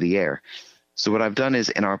talking into the air. So what I've done is,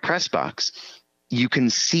 in our press box, you can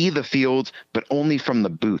see the field, but only from the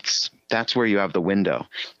booths. That's where you have the window.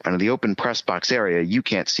 And in the open press box area, you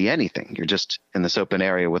can't see anything. You're just in this open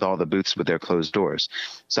area with all the booths with their closed doors.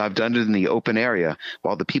 So I've done it in the open area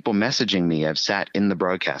while the people messaging me have sat in the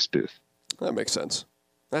broadcast booth. That makes sense.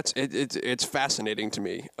 It's fascinating to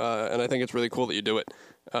me, and I think it's really cool that you do it.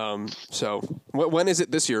 So when is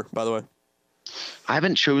it this year, by the way? I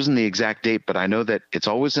haven't chosen the exact date, but I know that it's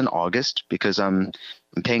always in August because I'm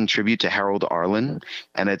paying tribute to Harold Arlen,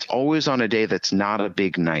 and it's always on a day that's not a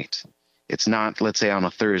big night. It's not, let's say, on a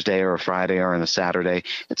Thursday or a Friday or on a Saturday.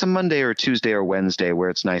 It's a Monday or Tuesday or Wednesday where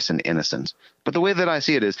it's nice and innocent. But the way that I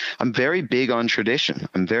see it is, I'm very big on tradition.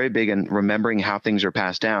 I'm very big in remembering how things are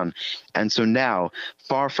passed down. And so now,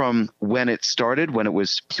 far from when it started, when it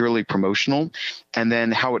was purely promotional, and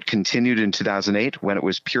then how it continued in 2008, when it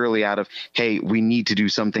was purely out of, hey, we need to do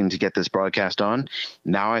something to get this broadcast on,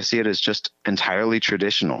 now I see it as just entirely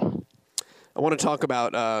traditional. I want to talk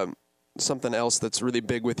about something else that's really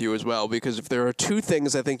big with you as well, because if there are two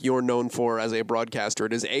things I think you're known for as a broadcaster,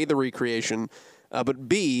 it is A, the recreation, but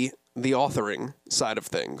B, the authoring side of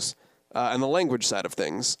things. and the language side of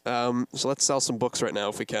things. So let's sell some books right now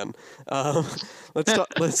if we can.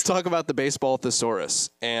 Let's talk about the Baseball Thesaurus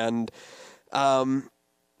and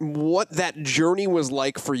what that journey was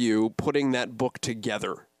like for you putting that book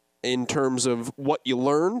together in terms of what you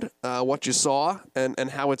learned, what you saw, and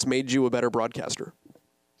how it's made you a better broadcaster.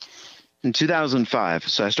 In 2005,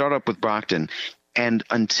 so I started up with Brockton, and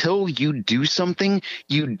until you do something,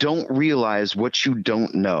 you don't realize what you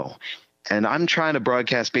don't know. And I'm trying to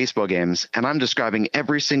broadcast baseball games, and I'm describing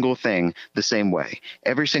every single thing the same way.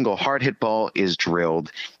 Every single hard hit ball is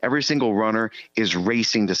drilled. Every single runner is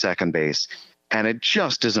racing to second base. And it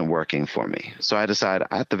just isn't working for me. So I decide,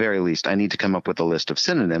 at the very least, I need to come up with a list of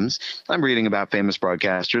synonyms. I'm reading about famous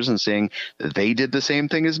broadcasters and seeing that they did the same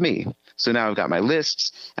thing as me. So now I've got my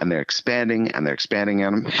lists, and they're expanding, and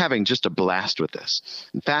I'm having just a blast with this.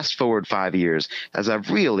 And fast forward 5 years, as I've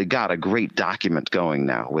really got a great document going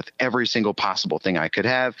now with every single possible thing I could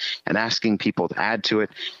have and asking people to add to it.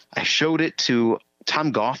 I showed it to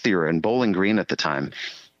Tom Gauthier in Bowling Green at the time,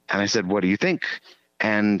 and I said, what do you think?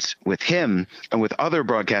 And with him and with other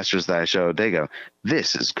broadcasters that I showed, they go,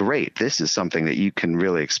 this is great. This is something that you can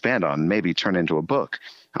really expand on, maybe turn into a book.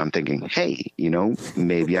 I'm thinking, hey,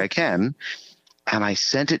 maybe I can. And I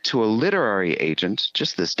sent it to a literary agent,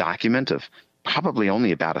 just this document of probably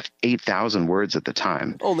only about 8,000 words at the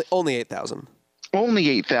time. Only 8,000. Only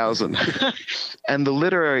 8,000. And the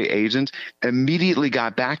literary agent immediately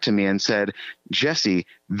got back to me and said, Jesse,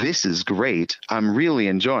 this is great. I'm really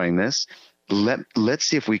enjoying this. Let's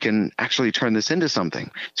see if we can actually turn this into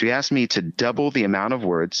something. So he asked me to double the amount of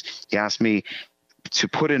words. He asked me to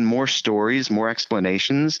put in more stories, more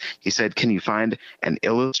explanations. He said, can you find an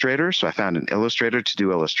illustrator? So I found an illustrator to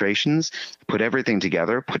do illustrations, put everything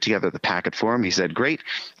together, put together the packet for him. He said, great,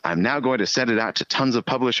 I'm now going to send it out to tons of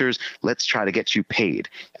publishers. Let's try to get you paid.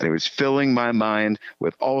 And it was filling my mind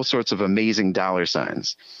with all sorts of amazing dollar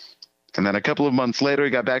signs. And then a couple of months later, he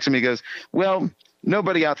got back to me. He goes, well,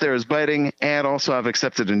 nobody out there is biting, and also I've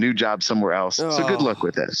accepted a new job somewhere else. Oh. So good luck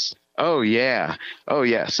with this. Oh, yeah.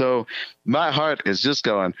 So my heart is just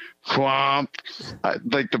going, whomp,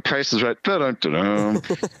 like the Price is Right.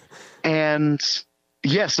 And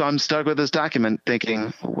so I'm stuck with this document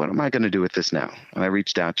thinking, what am I going to do with this now? And I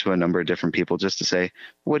reached out to a number of different people just to say,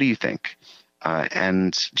 what do you think?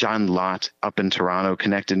 And John Lott up in Toronto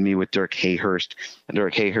connected me with Dirk Hayhurst. And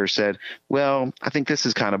Dirk Hayhurst said, well, I think this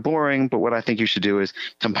is kind of boring, but what I think you should do is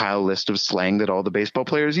compile a list of slang that all the baseball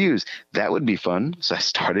players use. That would be fun. So I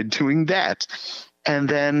started doing that. And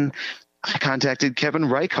then I contacted Kevin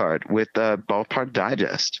Reichard with Ballpark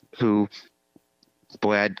Digest, who,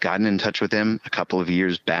 boy, I'd gotten in touch with him a couple of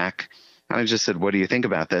years back. And I just said, what do you think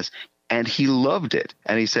about this? And he loved it.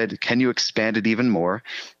 And he said, can you expand it even more?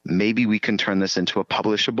 Maybe we can turn this into a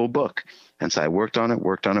publishable book. And so I worked on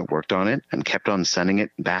it, and kept on sending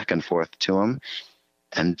it back and forth to him.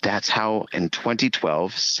 And that's how in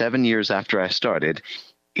 2012, 7 years after I started,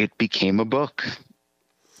 it became a book.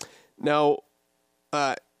 Now,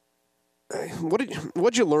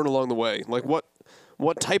 what'd you learn along the way? Like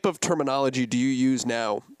what type of terminology do you use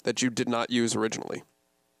now that you did not use originally?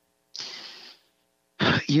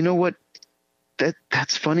 You know what?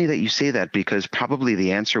 That's funny that you say that, because probably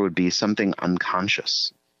the answer would be something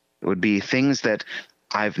unconscious. It would be things that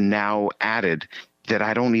I've now added that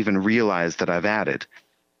I don't even realize that I've added,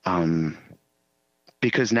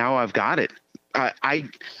 because now I've got it. I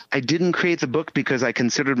didn't create the book because I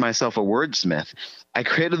considered myself a wordsmith. I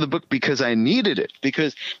created the book because I needed it,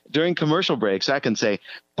 because during commercial breaks, I can say,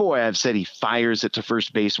 boy, I've said he fires it to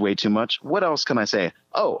first base way too much. What else can I say?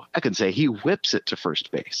 Oh, I can say he whips it to first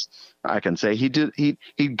base. I can say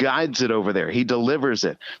he guides it over there. He delivers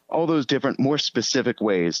it. All those different, more specific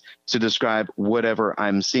ways to describe whatever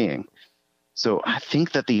I'm seeing. So I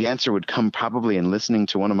think that the answer would come probably in listening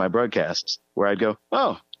to one of my broadcasts where I'd go,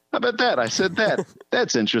 oh, how about that? I said that.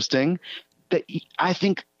 That's interesting. That I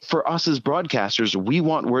think for us as broadcasters, we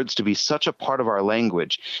want words to be such a part of our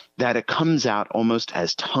language that it comes out almost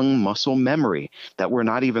as tongue muscle memory, that we're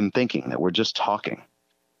not even thinking, that we're just talking.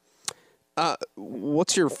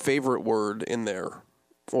 What's your favorite word in there,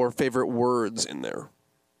 or favorite words in there?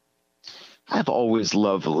 I've always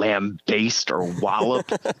loved lambaste or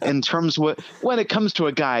wallop in terms of when it comes to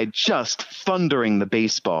a guy just thundering the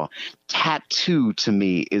baseball. Tattoo to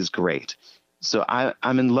me is great. So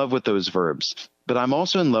I'm in love with those verbs, but I'm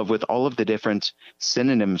also in love with all of the different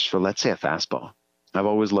synonyms for, let's say, a fastball. I've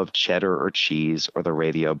always loved cheddar or cheese or the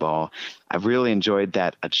radio ball. I've really enjoyed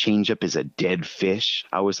that a changeup is a dead fish.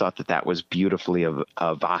 I always thought that was beautifully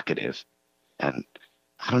evocative. And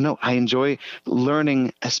I don't know, I enjoy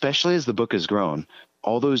learning, especially as the book has grown,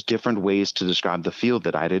 all those different ways to describe the field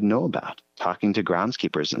that I didn't know about, talking to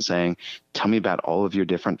groundskeepers and saying, tell me about all of your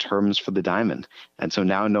different terms for the diamond. And so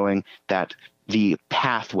now knowing that the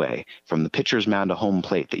pathway from the pitcher's mound to home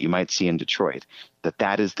plate that you might see in Detroit,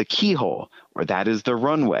 that is the keyhole or that is the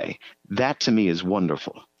runway, that to me is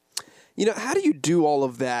wonderful. How do you do all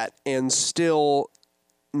of that and still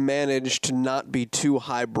manage to not be too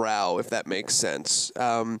highbrow, if that makes sense?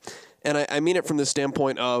 And I mean it from the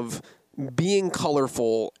standpoint of being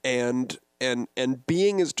colorful and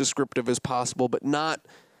being as descriptive as possible, but not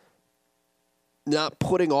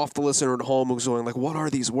putting off the listener at home who's going like, what are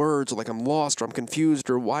these words? Or like, I'm lost or I'm confused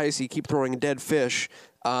or why does he keep throwing a dead fish?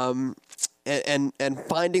 And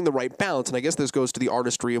finding the right balance. And I guess this goes to the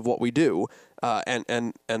artistry of what we do,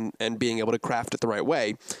 and being able to craft it the right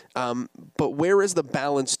way. But where is the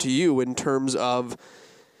balance to you in terms of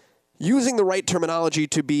using the right terminology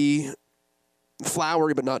to be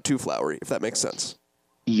flowery but not too flowery, if that makes sense?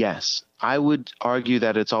 Yes. I would argue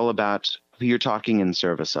that it's all about who you're talking in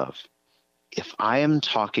service of. If I am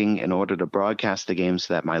talking in order to broadcast the game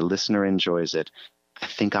so that my listener enjoys it, I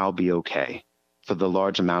think I'll be okay for the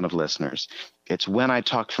large amount of listeners. It's when I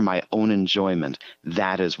talk for my own enjoyment,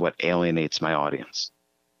 that is what alienates my audience.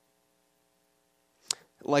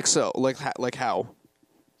 Like how?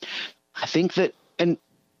 I think that, and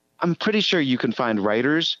I'm pretty sure you can find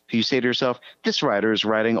writers who you say to yourself, this writer is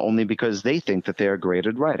writing only because they think that they're great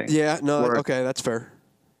at writing. Yeah, no, okay, that's fair.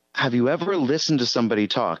 Have you ever listened to somebody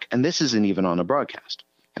talk, and this isn't even on a broadcast,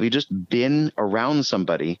 have you just been around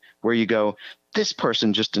somebody where you go, this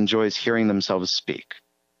person just enjoys hearing themselves speak?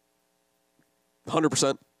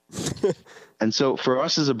 100%. And so for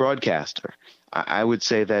us as a broadcaster, I would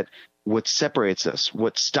say that what separates us,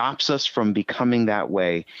 what stops us from becoming that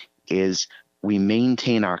way is we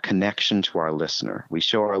maintain our connection to our listener. We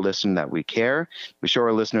show our listener that we care. We show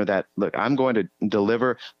our listener that, look, I'm going to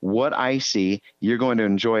deliver what I see. You're going to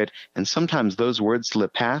enjoy it. And sometimes those words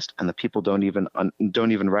slip past and the people don't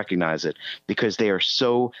even recognize it because they are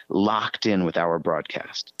so locked in with our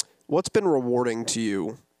broadcast. What's been rewarding to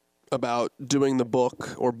you about doing the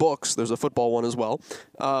book or books? There's a football one as well.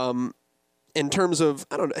 In terms of,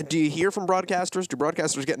 I don't know, do you hear from broadcasters? Do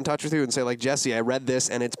broadcasters get in touch with you and say, like, Jesse, I read this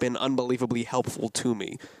and it's been unbelievably helpful to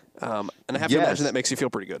me? And I have to imagine that makes you feel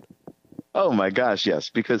pretty good. Oh my gosh, yes,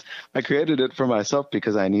 because I created it for myself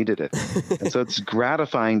because I needed it. And so it's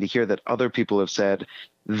gratifying to hear that other people have said,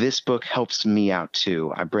 this book helps me out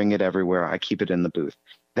too. I bring it everywhere. I keep it in the booth.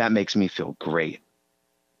 That makes me feel great.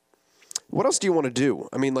 What else do you want to do?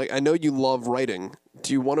 I mean, like, I know you love writing.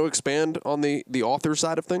 Do you want to expand on the author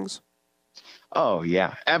side of things? Oh,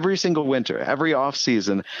 yeah. Every single winter, every off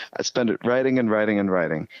season, I spend it writing and writing and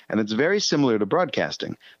writing. And it's very similar to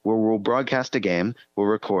broadcasting, where we'll broadcast a game, we'll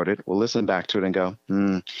record it, we'll listen back to it and go,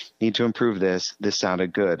 need to improve this. This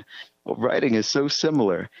sounded good. Well, writing is so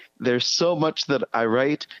similar. There's so much that I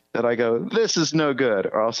write that I go, this is no good.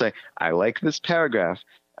 Or I'll say, I like this paragraph.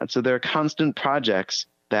 And so there are constant projects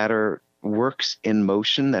that are works in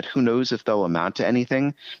motion that who knows if they'll amount to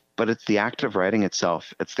anything. But it's the act of writing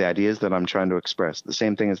itself. It's the ideas that I'm trying to express. The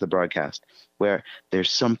same thing as the broadcast, where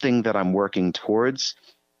there's something that I'm working towards,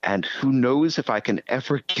 and who knows if I can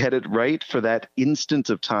ever get it right for that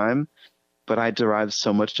instant of time, but I derive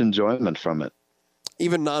so much enjoyment from it.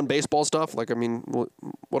 Even non-baseball stuff? Like, I mean,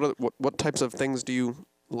 what types of things do you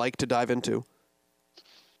like to dive into?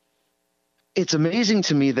 It's amazing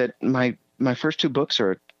to me that my first two books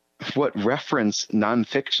are what reference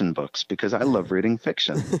nonfiction books, because I love reading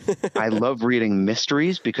fiction. I love reading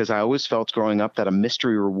mysteries because I always felt growing up that a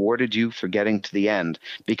mystery rewarded you for getting to the end,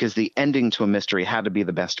 because the ending to a mystery had to be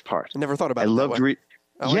the best part. I never thought about it that way.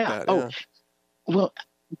 I like that, yeah. Well,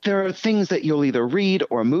 there are things that you'll either read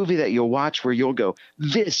or a movie that you'll watch where you'll go,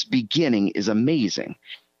 this beginning is amazing.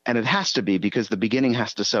 And it has to be, because the beginning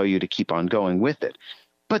has to sell you to keep on going with it.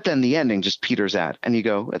 But then the ending just peters out and you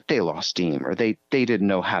go, they lost steam, or they didn't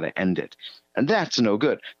know how to end it. And that's no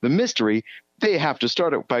good. The mystery, they have to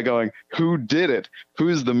start it by going, who did it?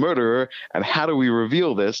 Who's the murderer? And how do we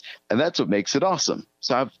reveal this? And that's what makes it awesome.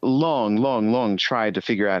 So I've long tried to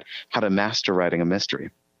figure out how to master writing a mystery.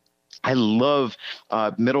 I love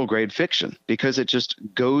middle grade fiction because it just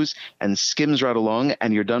goes and skims right along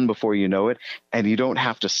and you're done before you know it. And you don't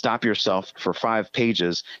have to stop yourself for 5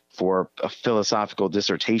 pages for a philosophical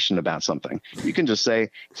dissertation about something. You can just say,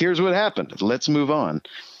 here's what happened. Let's move on.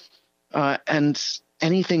 And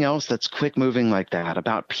anything else that's quick moving like that,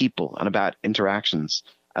 about people and about interactions.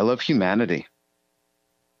 I love humanity.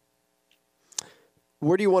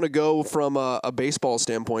 Where do you want to go from a baseball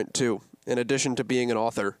standpoint too, in addition to being an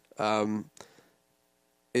author?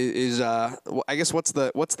 I guess what's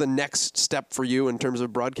the next step for you in terms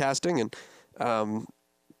of broadcasting? And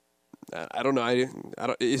I don't know. I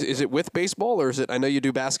don't. Is it with baseball, or is it? I know you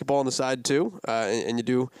do basketball on the side too, and you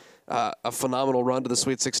do a phenomenal run to the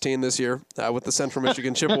Sweet 16 this year with the Central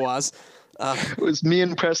Michigan Chippewas. It was me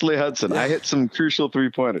and Presley Hudson. I hit some crucial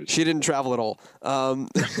 3-pointers. She didn't travel at all.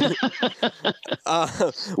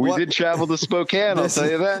 We did travel to Spokane, I'll tell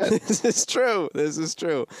you that. This is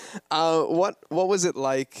true. What was it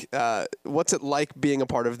like? What's it like being a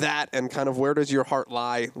part of that, and kind of where does your heart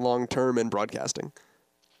lie long term in broadcasting?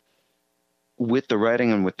 With the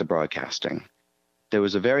writing and with the broadcasting, there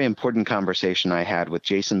was a very important conversation I had with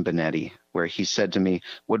Jason Benetti where he said to me,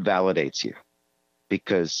 what validates you?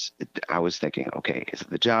 Because I was thinking, okay, is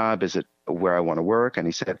it the job? Is it where I want to work? And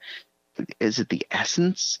he said, is it the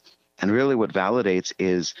essence? And really what validates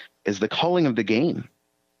is the calling of the game.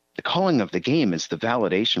 The calling of the game is the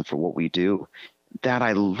validation for what we do. That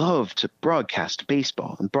I love to broadcast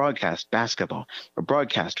baseball and broadcast basketball or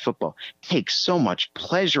broadcast football. Take so much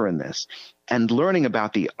pleasure in this and learning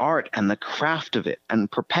about the art and the craft of it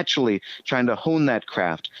and perpetually trying to hone that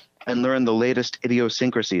craft and learn the latest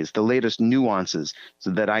idiosyncrasies, the latest nuances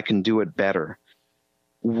so that I can do it better.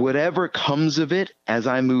 Whatever comes of it as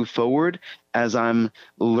I move forward, as I'm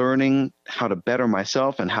learning how to better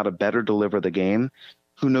myself and how to better deliver the game,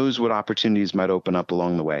 who knows what opportunities might open up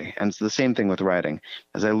along the way. And it's the same thing with writing.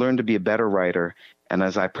 As I learn to be a better writer and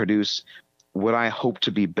as I produce what I hope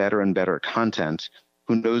to be better and better content,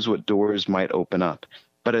 who knows what doors might open up.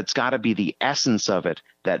 But it's got to be the essence of it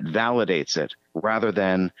that validates it rather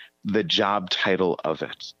than the job title of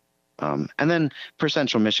it. And then for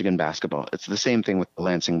Central Michigan basketball, it's the same thing with the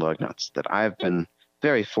Lansing Lugnuts, that I've been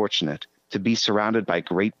very fortunate to be surrounded by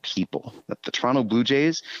great people, that the Toronto Blue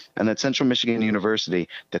Jays and at Central Michigan University,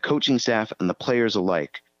 the coaching staff and the players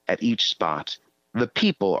alike at each spot, the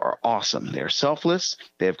people are awesome. They're selfless,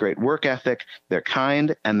 they have great work ethic, they're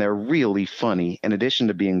kind, and they're really funny in addition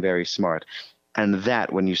to being very smart. And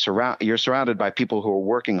that when you're surrounded by people who are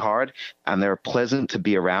working hard and they're pleasant to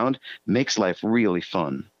be around, makes life really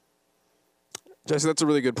fun. Jesse, that's a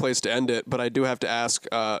really good place to end it, but I do have to ask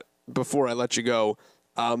before I let you go,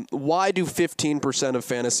 why do 15% of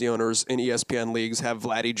fantasy owners in ESPN leagues have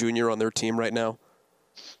Vladdy Jr. on their team right now?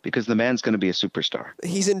 Because the man's going to be a superstar.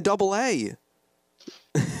 He's in Double-A.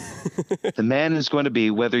 The man is going to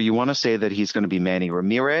be, whether you want to say that he's going to be Manny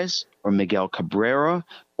Ramirez or Miguel Cabrera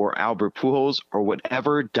or Albert Pujols or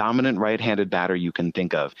whatever dominant right-handed batter you can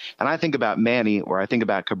think of. And I think about Manny or I think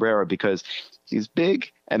about Cabrera because he's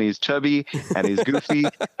big and he's chubby and he's goofy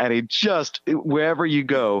and he just, wherever you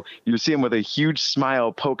go, you see him with a huge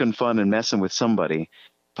smile poking fun and messing with somebody.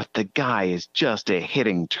 But the guy is just a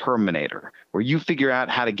hitting terminator where you figure out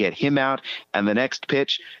how to get him out and the next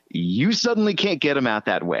pitch, you suddenly can't get him out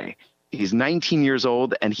that way. He's 19 years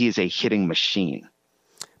old and he is a hitting machine.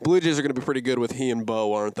 Blue Jays are going to be pretty good with he and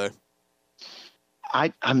Bo, aren't they?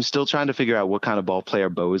 I'm still trying to figure out what kind of ball player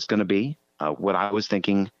Bo is going to be. What I was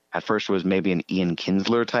thinking at first was maybe an Ian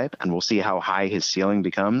Kinsler type, and we'll see how high his ceiling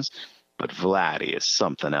becomes. But Vladdy is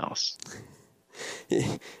something else.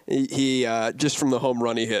 He just from the home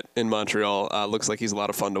run he hit in Montreal looks like he's a lot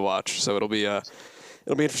of fun to watch. So it'll be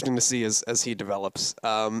interesting to see as he develops.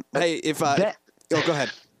 Hey, go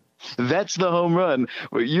ahead. That's the home run.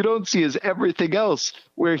 What you don't see is everything else,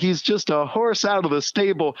 where he's just a horse out of the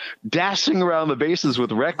stable, dashing around the bases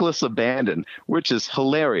with reckless abandon, which is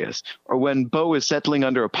hilarious. Or when Bo is settling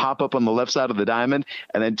under a pop-up on the left side of the diamond,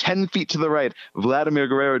 and then 10 feet to the right, Vladimir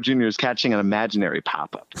Guerrero Jr. is catching an imaginary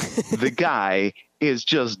pop-up. The guy is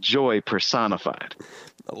just joy personified.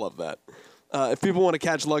 I love that. If people want to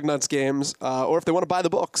catch Lugnuts games, or if they want to buy the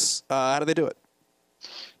books, how do they do it?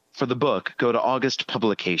 For the book, go to August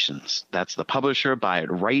Publications. That's the publisher. Buy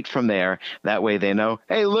it right from there. That way they know,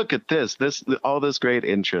 hey, look at this all this great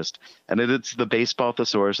interest. And it's the baseball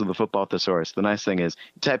thesaurus or the football thesaurus. The nice thing is,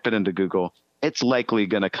 you type it into Google, it's likely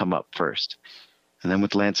going to come up first. And then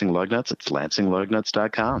with Lansing Lugnuts, it's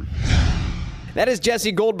LansingLugnuts.com. That is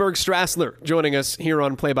Jesse Goldberg Strassler joining us here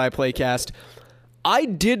on Play by Playcast. I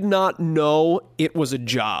did not know it was a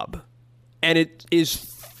job, and it is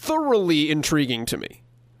thoroughly intriguing to me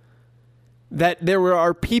that there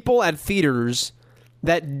are people at theaters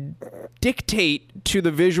that dictate to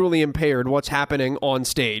the visually impaired what's happening on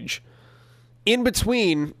stage in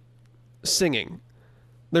between singing.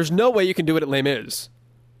 There's no way you can do it at Les Mis.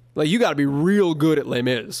 Like, you got to be real good at Les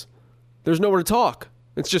Mis. There's nowhere to talk.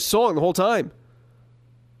 It's just song the whole time.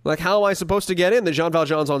 Like, how am I supposed to get in that Jean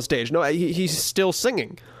Valjean's on stage? No, he's still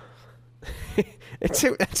singing. That's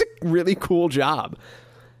a really cool job.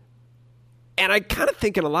 And I kind of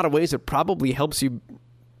think in a lot of ways it probably helps you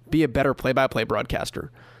be a better play-by-play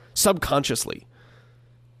broadcaster subconsciously,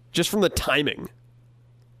 just from the timing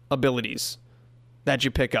abilities that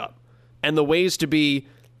you pick up and the ways to be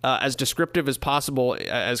as descriptive as possible,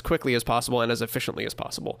 as quickly as possible, and as efficiently as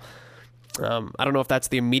possible. I don't know if that's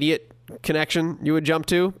the immediate connection you would jump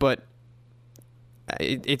to, but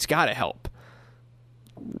it's got to help.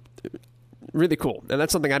 Really cool. And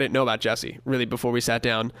that's something I didn't know about Jesse, really, before we sat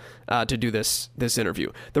down to do this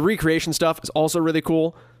interview. The recreation stuff is also really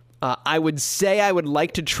cool. I would say I would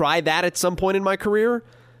like to try that at some point in my career,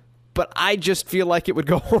 but I just feel like it would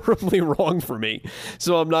go horribly wrong for me,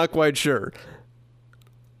 so I'm not quite sure.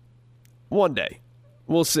 One day.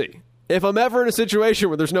 We'll see. If I'm ever in a situation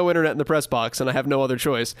where there's no internet in the press box and I have no other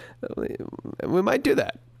choice, we might do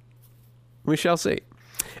that. We shall see.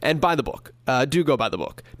 And buy the book. Do go buy the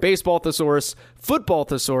book. Baseball Thesaurus, Football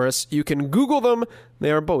Thesaurus. You can Google them.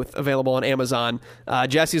 They are both available on Amazon.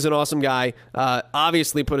 Jesse's an awesome guy.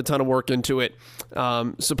 Obviously put a ton of work into it.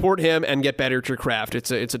 Support him and get better at your craft.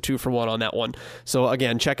 It's a 2-for-1 on that one. So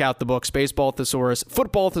again, check out the books. Baseball Thesaurus,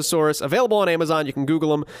 Football Thesaurus. Available on Amazon. You can Google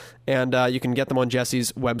them, and you can get them on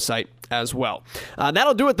Jesse's website as well.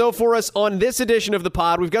 That'll do it, though, for us on this edition of the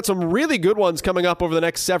pod. We've got some really good ones coming up over the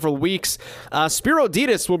next several weeks. Spiro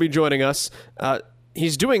Ditas will be joining us.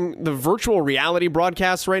 He's doing the virtual reality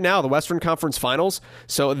broadcasts right now, the Western Conference Finals,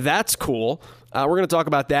 so that's cool. We're going to talk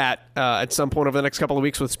about that at some point over the next couple of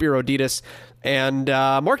weeks with Spiro Ditas. And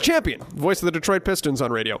Mark Champion, voice of the Detroit Pistons on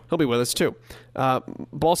radio. He'll be with us, too.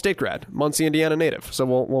 Ball State grad, Muncie, Indiana native. So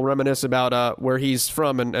we'll reminisce about where he's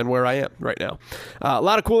from and where I am right now. A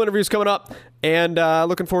lot of cool interviews coming up, and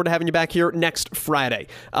looking forward to having you back here next Friday.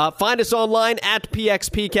 Find us online at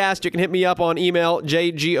PXPcast. You can hit me up on email,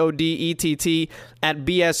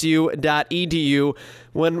 jgodett@bsu.edu.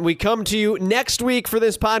 When we come to you next week for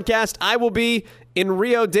this podcast, I will be in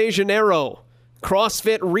Rio de Janeiro,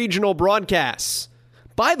 CrossFit regional broadcasts.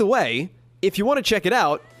 By the way, if you want to check it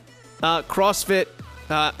out, CrossFit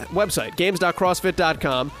website,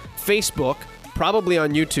 games.crossfit.com, Facebook, probably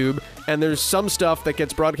on YouTube, and there's some stuff that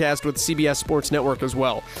gets broadcast with CBS Sports Network as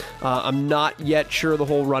well. I'm not yet sure the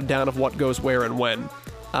whole rundown of what goes where and when.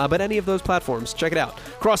 But any of those platforms, check it out.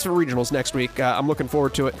 CrossFit Regionals next week. I'm looking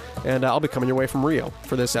forward to it, and I'll be coming your way from Rio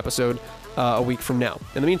for this episode a week from now.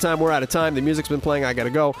 In the meantime, we're out of time. The music's been playing. I got to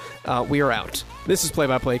go. We are out. This is Play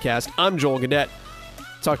by Play Cast. I'm Joel Gadet.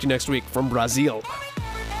 Talk to you next week from Brazil.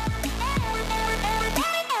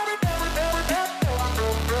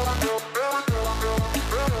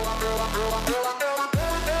 We'll be right back.